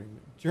Tennis stream,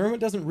 Jerma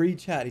doesn't read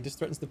chat. He just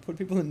threatens to put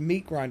people in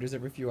meat grinders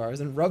every few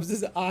hours and rubs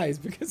his eyes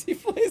because he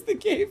plays the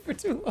game for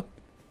too long.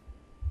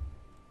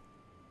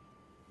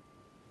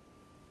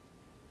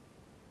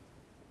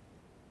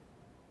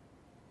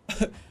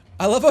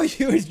 I love how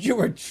you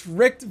were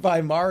tricked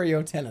by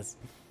Mario Tennis.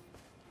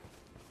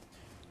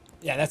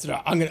 Yeah, that's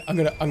what I'm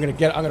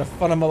gonna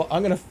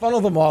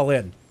funnel them all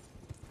in.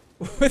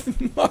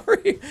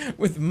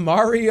 With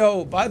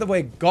Mario, by the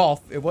way,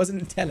 golf. It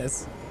wasn't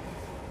tennis.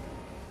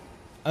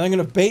 And I'm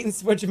gonna bait and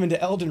switch him into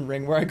Elden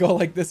Ring where I go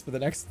like this for the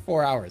next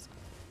 4 hours.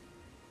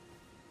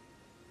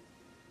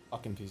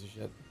 Fucking piece of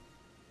shit.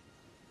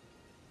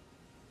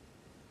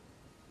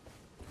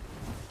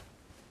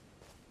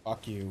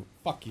 Fuck you.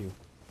 Fuck you.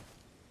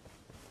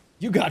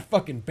 You got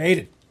fucking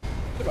baited.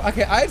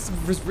 Okay,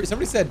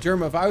 somebody said,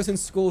 Jerma, if I was in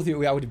school with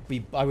you, I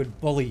would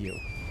bully you.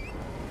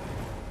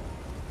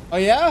 Oh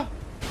yeah?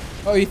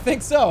 Oh, you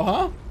think so,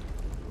 huh?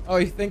 Oh,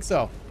 you think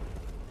so?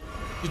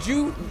 Did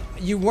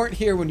you weren't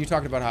here when you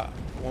talked about how,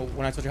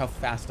 when I told you how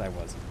fast I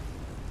was.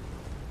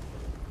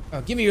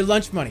 Oh, give me your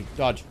lunch money,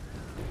 dodge.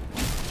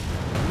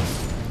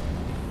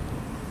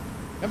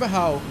 Remember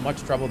how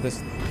much trouble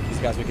these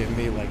guys were giving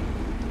me like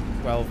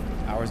 12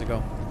 hours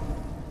ago?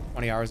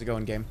 20 hours ago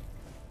in game?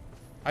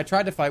 I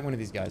tried to fight one of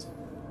these guys.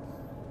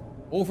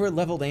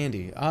 Over-leveled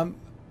Andy.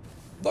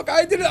 Look,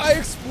 I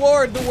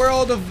explored the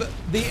world of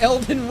the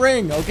Elden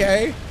Ring,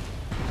 okay?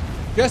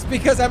 Just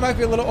because I might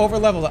be a little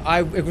over-leveled,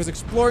 I was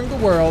exploring the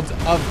world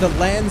of the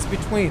lands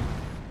between.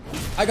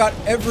 I got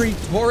every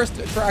tourist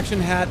attraction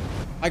hat.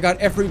 I got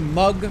every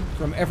mug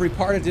from every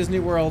part of Disney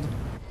World.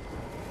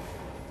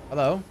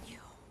 Hello?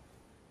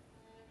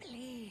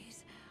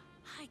 Please,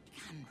 I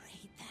can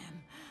read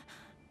them.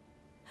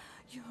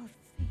 Your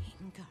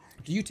fingers.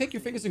 Do you take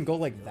your fingers and go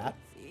like that?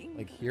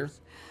 Like here?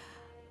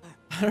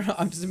 I don't know.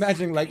 I'm just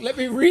imagining, like, let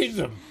me read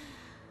them.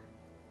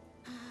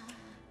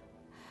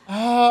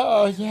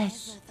 Oh,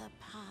 yes.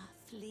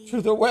 To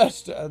the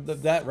west.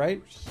 That,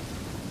 right?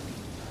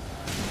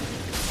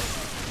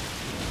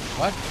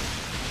 What?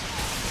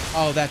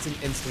 Oh, that's an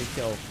instant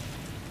kill.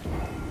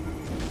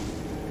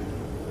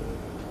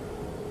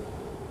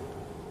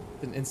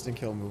 It's an instant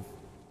kill move.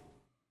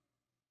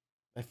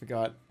 I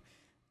forgot.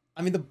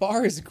 I mean, the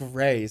bar is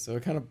gray, so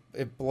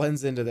it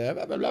blends into the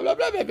blah, blah, blah, blah,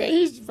 blah, blah.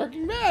 He's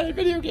fucking mad at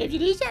video games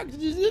and he sucks.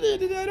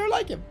 I don't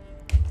like him.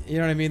 You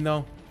know what I mean,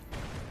 though?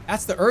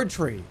 That's the Erd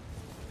tree.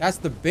 That's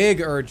the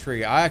big Erd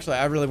tree.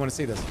 I really want to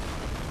see this.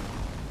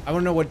 I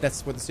want to know what the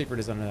secret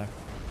is under there.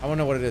 I want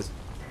to know what it is.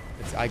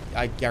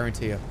 I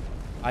guarantee you.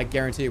 I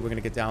guarantee you we're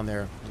gonna get down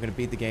there. We're gonna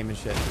beat the game and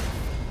shit.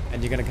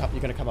 And you're gonna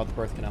come out the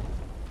birth canal.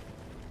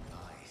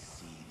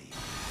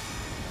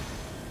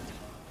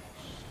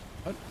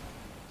 What?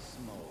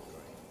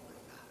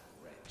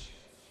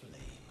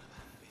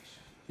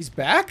 He's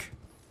back?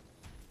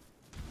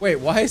 Wait,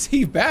 why is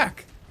he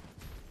back?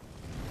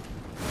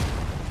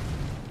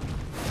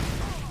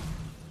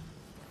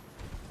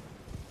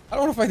 I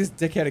don't want to fight this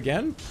dickhead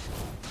again.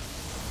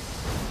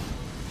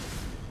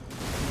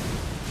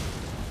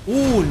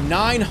 Ooh,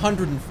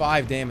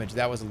 905 damage.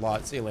 That was a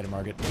lot. See you later,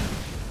 Margaret.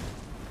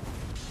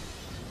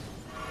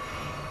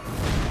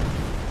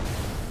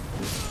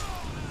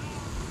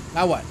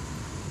 Now what?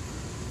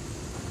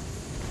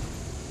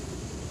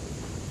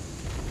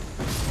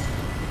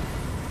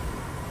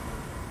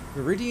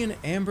 Viridian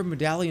Amber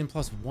Medallion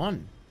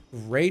 +1.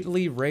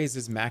 Greatly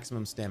raises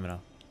maximum stamina.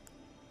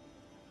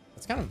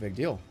 That's kind of a big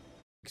deal.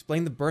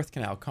 Explain the birth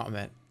canal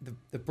comment.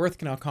 The birth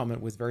canal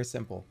comment was very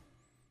simple.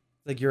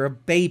 Like you're a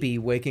baby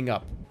waking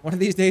up. One of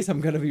these days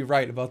I'm gonna be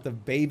right about the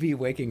baby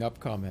waking up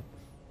comment.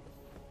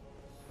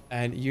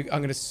 And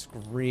I'm gonna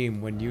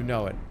scream when you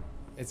know it.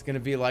 It's gonna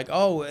be like,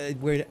 oh,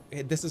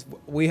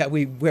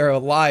 we're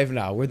alive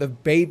now. We're the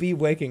baby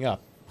waking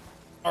up.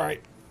 All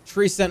right,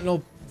 Tree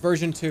Sentinel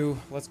version 2.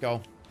 Let's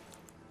go.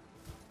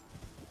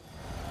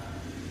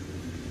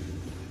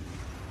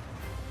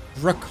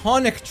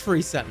 Draconic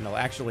Tree Sentinel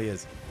actually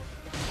is.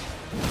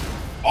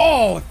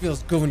 Oh, it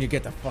feels good when you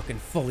get the fucking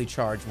fully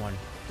charged one.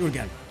 Do it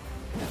again.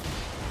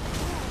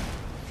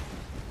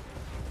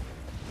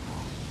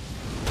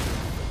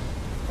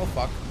 Oh,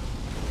 fuck.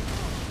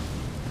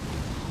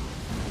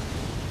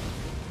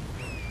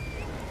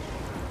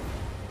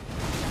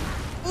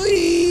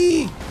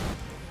 Whee!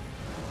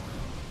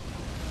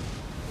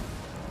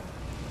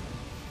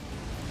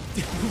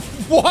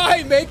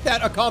 Why make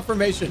that a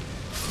confirmation?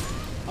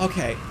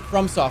 Okay,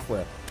 From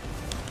Software.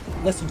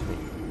 Listen to me.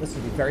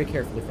 Listen to me very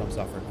carefully, From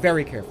Software.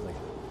 Very carefully.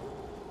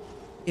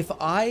 If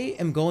I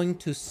am going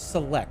to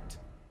select,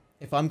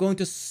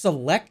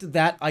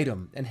 that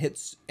item and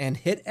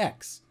hit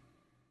X,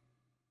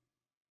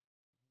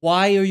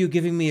 why are you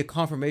giving me a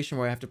confirmation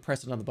where I have to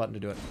press another button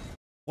to do it?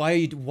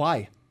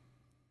 Why?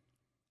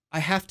 I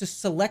have to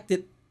select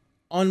it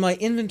on my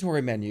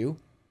inventory menu.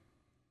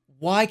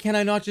 Why can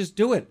I not just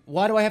do it?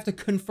 Why do I have to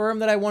confirm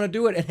that I want to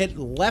do it and hit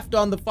left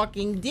on the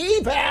fucking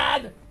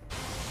D-pad?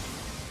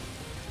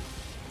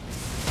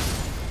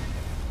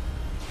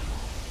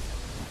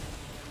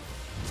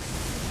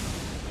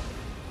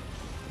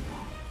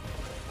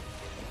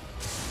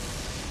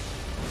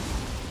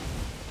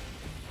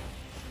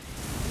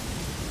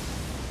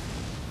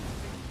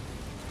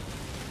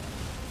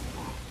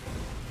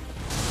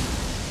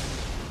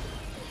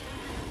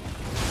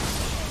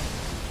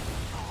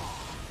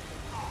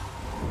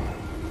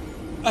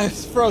 I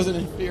was frozen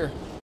in fear.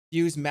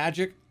 Use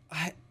magic.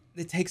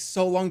 It takes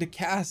so long to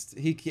cast.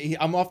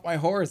 I'm off my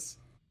horse.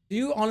 Do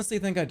you honestly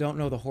think I don't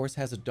know the horse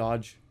has a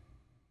dodge?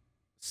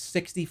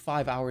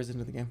 65 hours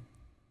into the game.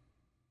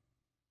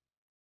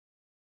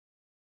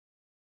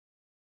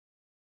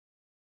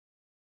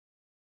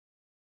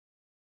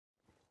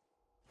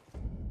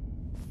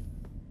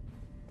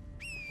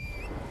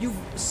 You've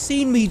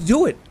seen me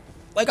do it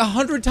like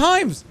 100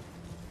 times.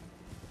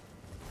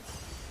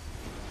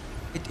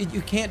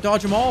 You can't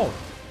dodge them all.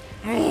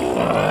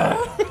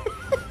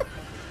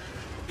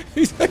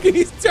 He's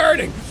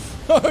turning.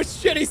 Oh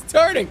shit, he's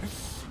turning.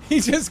 He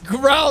just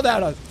growled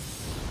at us.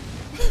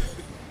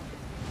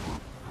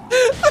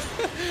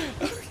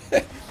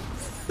 Okay.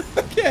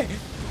 Okay.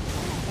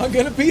 I'm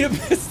gonna beat him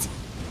this time.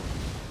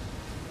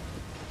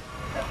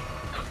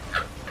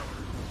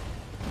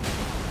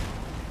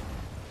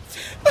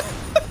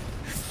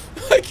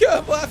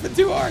 I'm laughing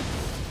too hard.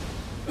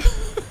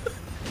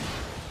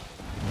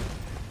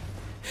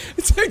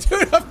 It's like,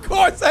 dude, of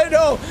course I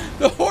know.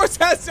 The horse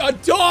has a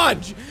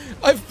dodge.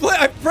 I've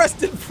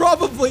pressed it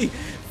probably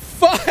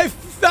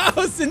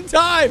 5,000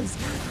 times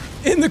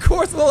in the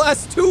course of the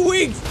last 2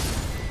 weeks.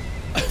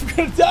 I'm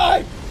gonna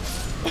die.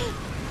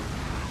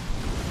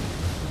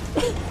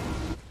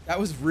 That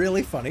was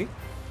really funny.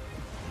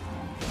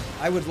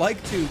 I would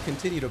like to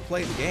continue to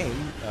play the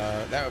game.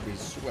 That would be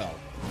swell.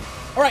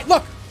 All right,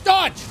 look,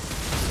 dodge.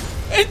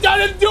 It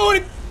doesn't do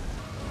it.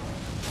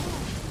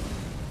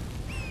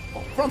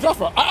 From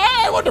software.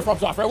 I wonder from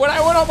software what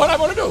I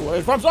want to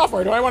do. From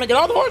software, do I want to get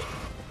on the horse?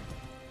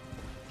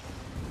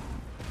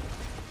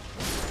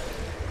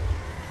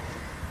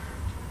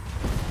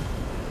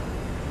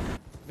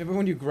 Remember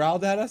when you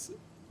growled at us?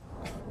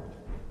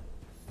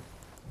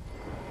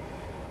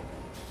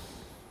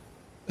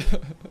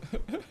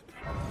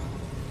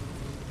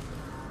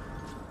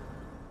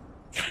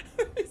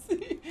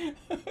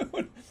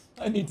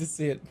 I need to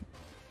see it.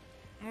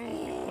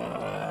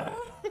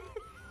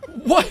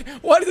 What?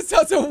 Why does it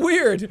sound so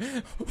weird?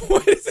 Why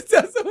does it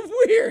sound so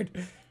weird?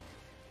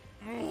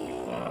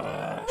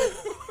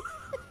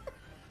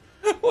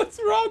 What's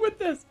wrong with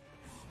this?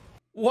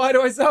 Why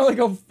do I sound like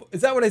a...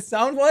 Is that what I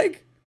sound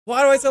like?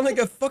 Why do I sound like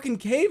a fucking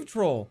cave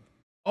troll?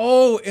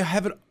 Oh, I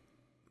have it...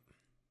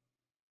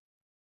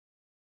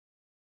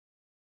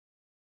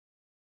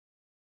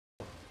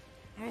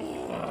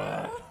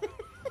 It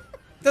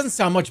doesn't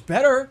sound much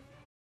better.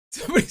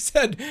 Somebody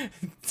said,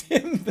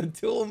 Tim the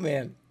Tool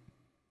Man.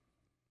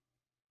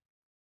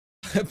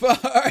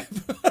 But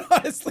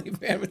honestly,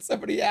 man, when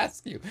somebody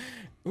asks you,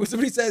 when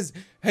somebody says,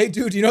 hey,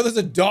 dude, do you know there's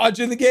a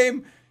dodge in the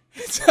game?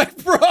 It's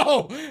like,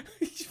 bro,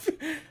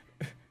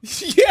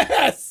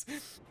 yes.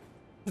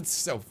 It's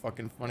so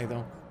fucking funny,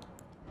 though.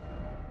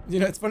 You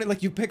know, it's funny,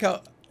 like, you pick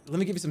out, let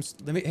me give you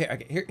some,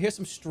 here's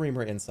some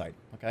streamer insight,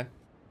 okay?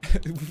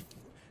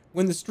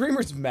 When the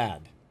streamer's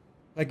mad,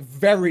 like,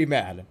 very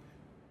mad,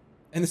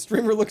 and the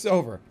streamer looks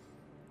over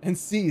and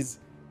sees,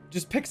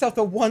 just picks out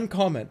the one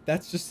comment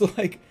that's just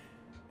like,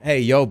 hey,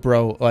 yo,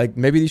 bro, like,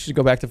 maybe you should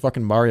go back to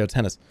fucking Mario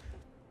Tennis.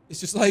 It's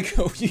just like,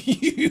 oh,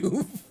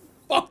 you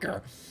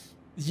fucker.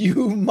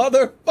 You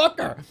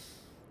motherfucker.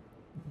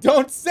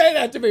 Don't say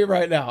that to me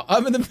right now.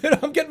 I'm in the middle,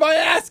 I'm getting my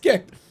ass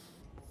kicked.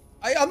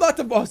 I'm not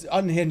the most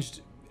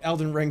unhinged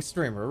Elden Ring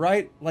streamer,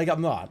 right? Like,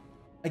 I'm not.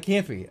 I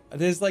can't be.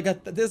 There's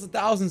like, there's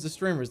thousands of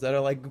streamers that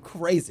are like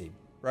crazy,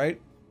 right?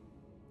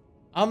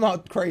 I'm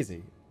not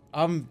crazy.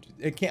 I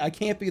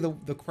can't be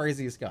the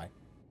craziest guy.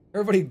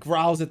 Everybody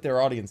growls at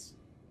their audience.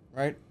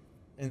 Right?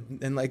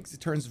 And like it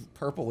turns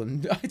purple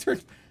and I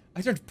turned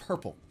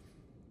purple.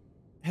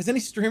 Has any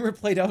streamer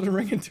played Elden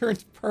Ring and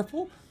turned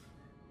purple?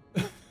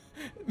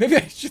 Maybe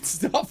I should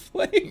stop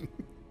playing.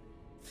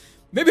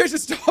 Maybe I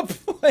should stop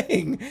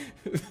playing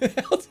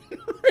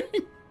Elden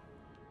Ring.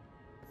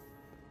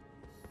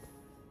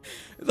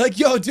 Like,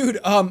 yo, dude,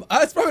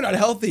 that's probably not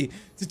healthy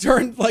to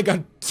turn like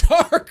a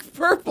dark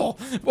purple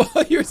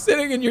while you're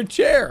sitting in your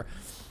chair.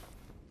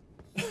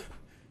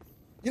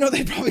 You know,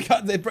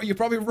 you're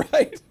probably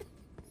right.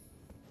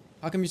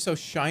 How come you're so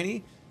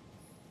shiny?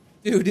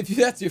 Dude,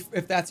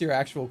 if that's your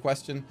actual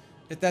question,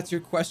 if that's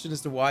your question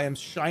as to why I'm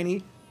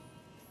shiny,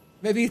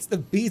 maybe it's the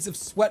beads of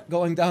sweat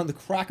going down the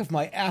crack of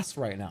my ass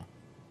right now.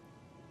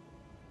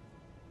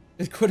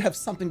 It could have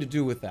something to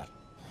do with that.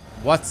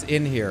 What's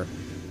in here?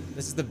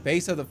 This is the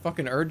base of the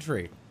fucking Erd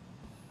tree.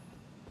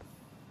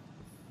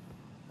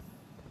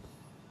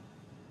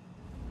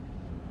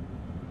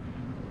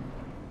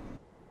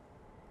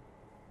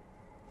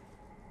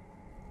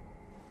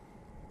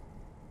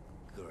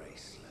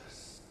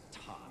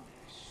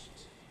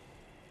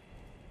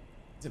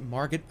 Is it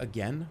Margit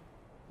again?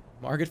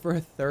 Margit for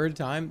a third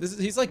time?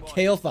 He's like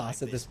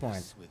Kael'thas at this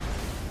point.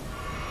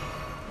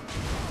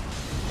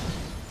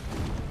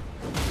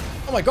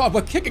 Oh my god,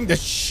 we're kicking the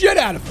shit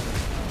out of him!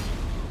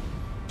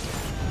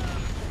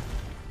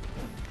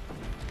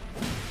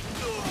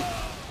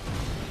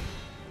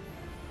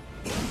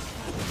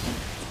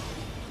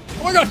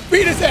 Oh my god,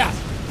 beat his ass!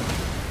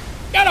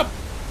 Get him!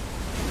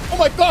 Oh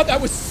my god,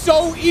 that was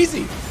so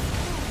easy!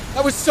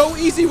 That was so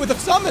easy with a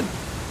summon!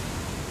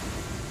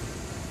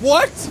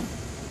 What?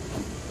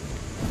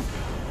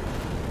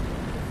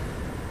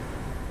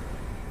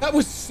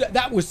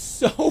 That was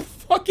so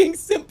fucking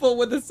simple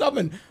with the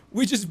summon.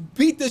 We just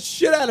beat the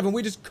shit out of him.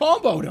 We just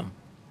comboed him.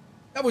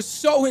 That was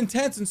so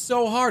intense and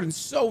so hard and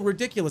so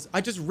ridiculous.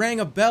 I just rang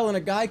a bell and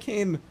a guy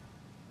came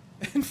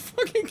and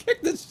fucking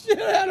kicked the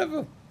shit out of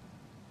him.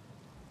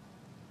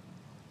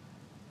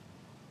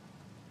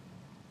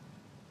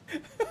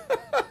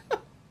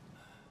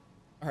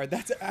 Alright,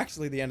 that's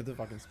actually the end of the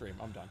fucking stream.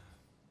 I'm done.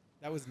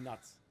 That was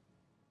nuts.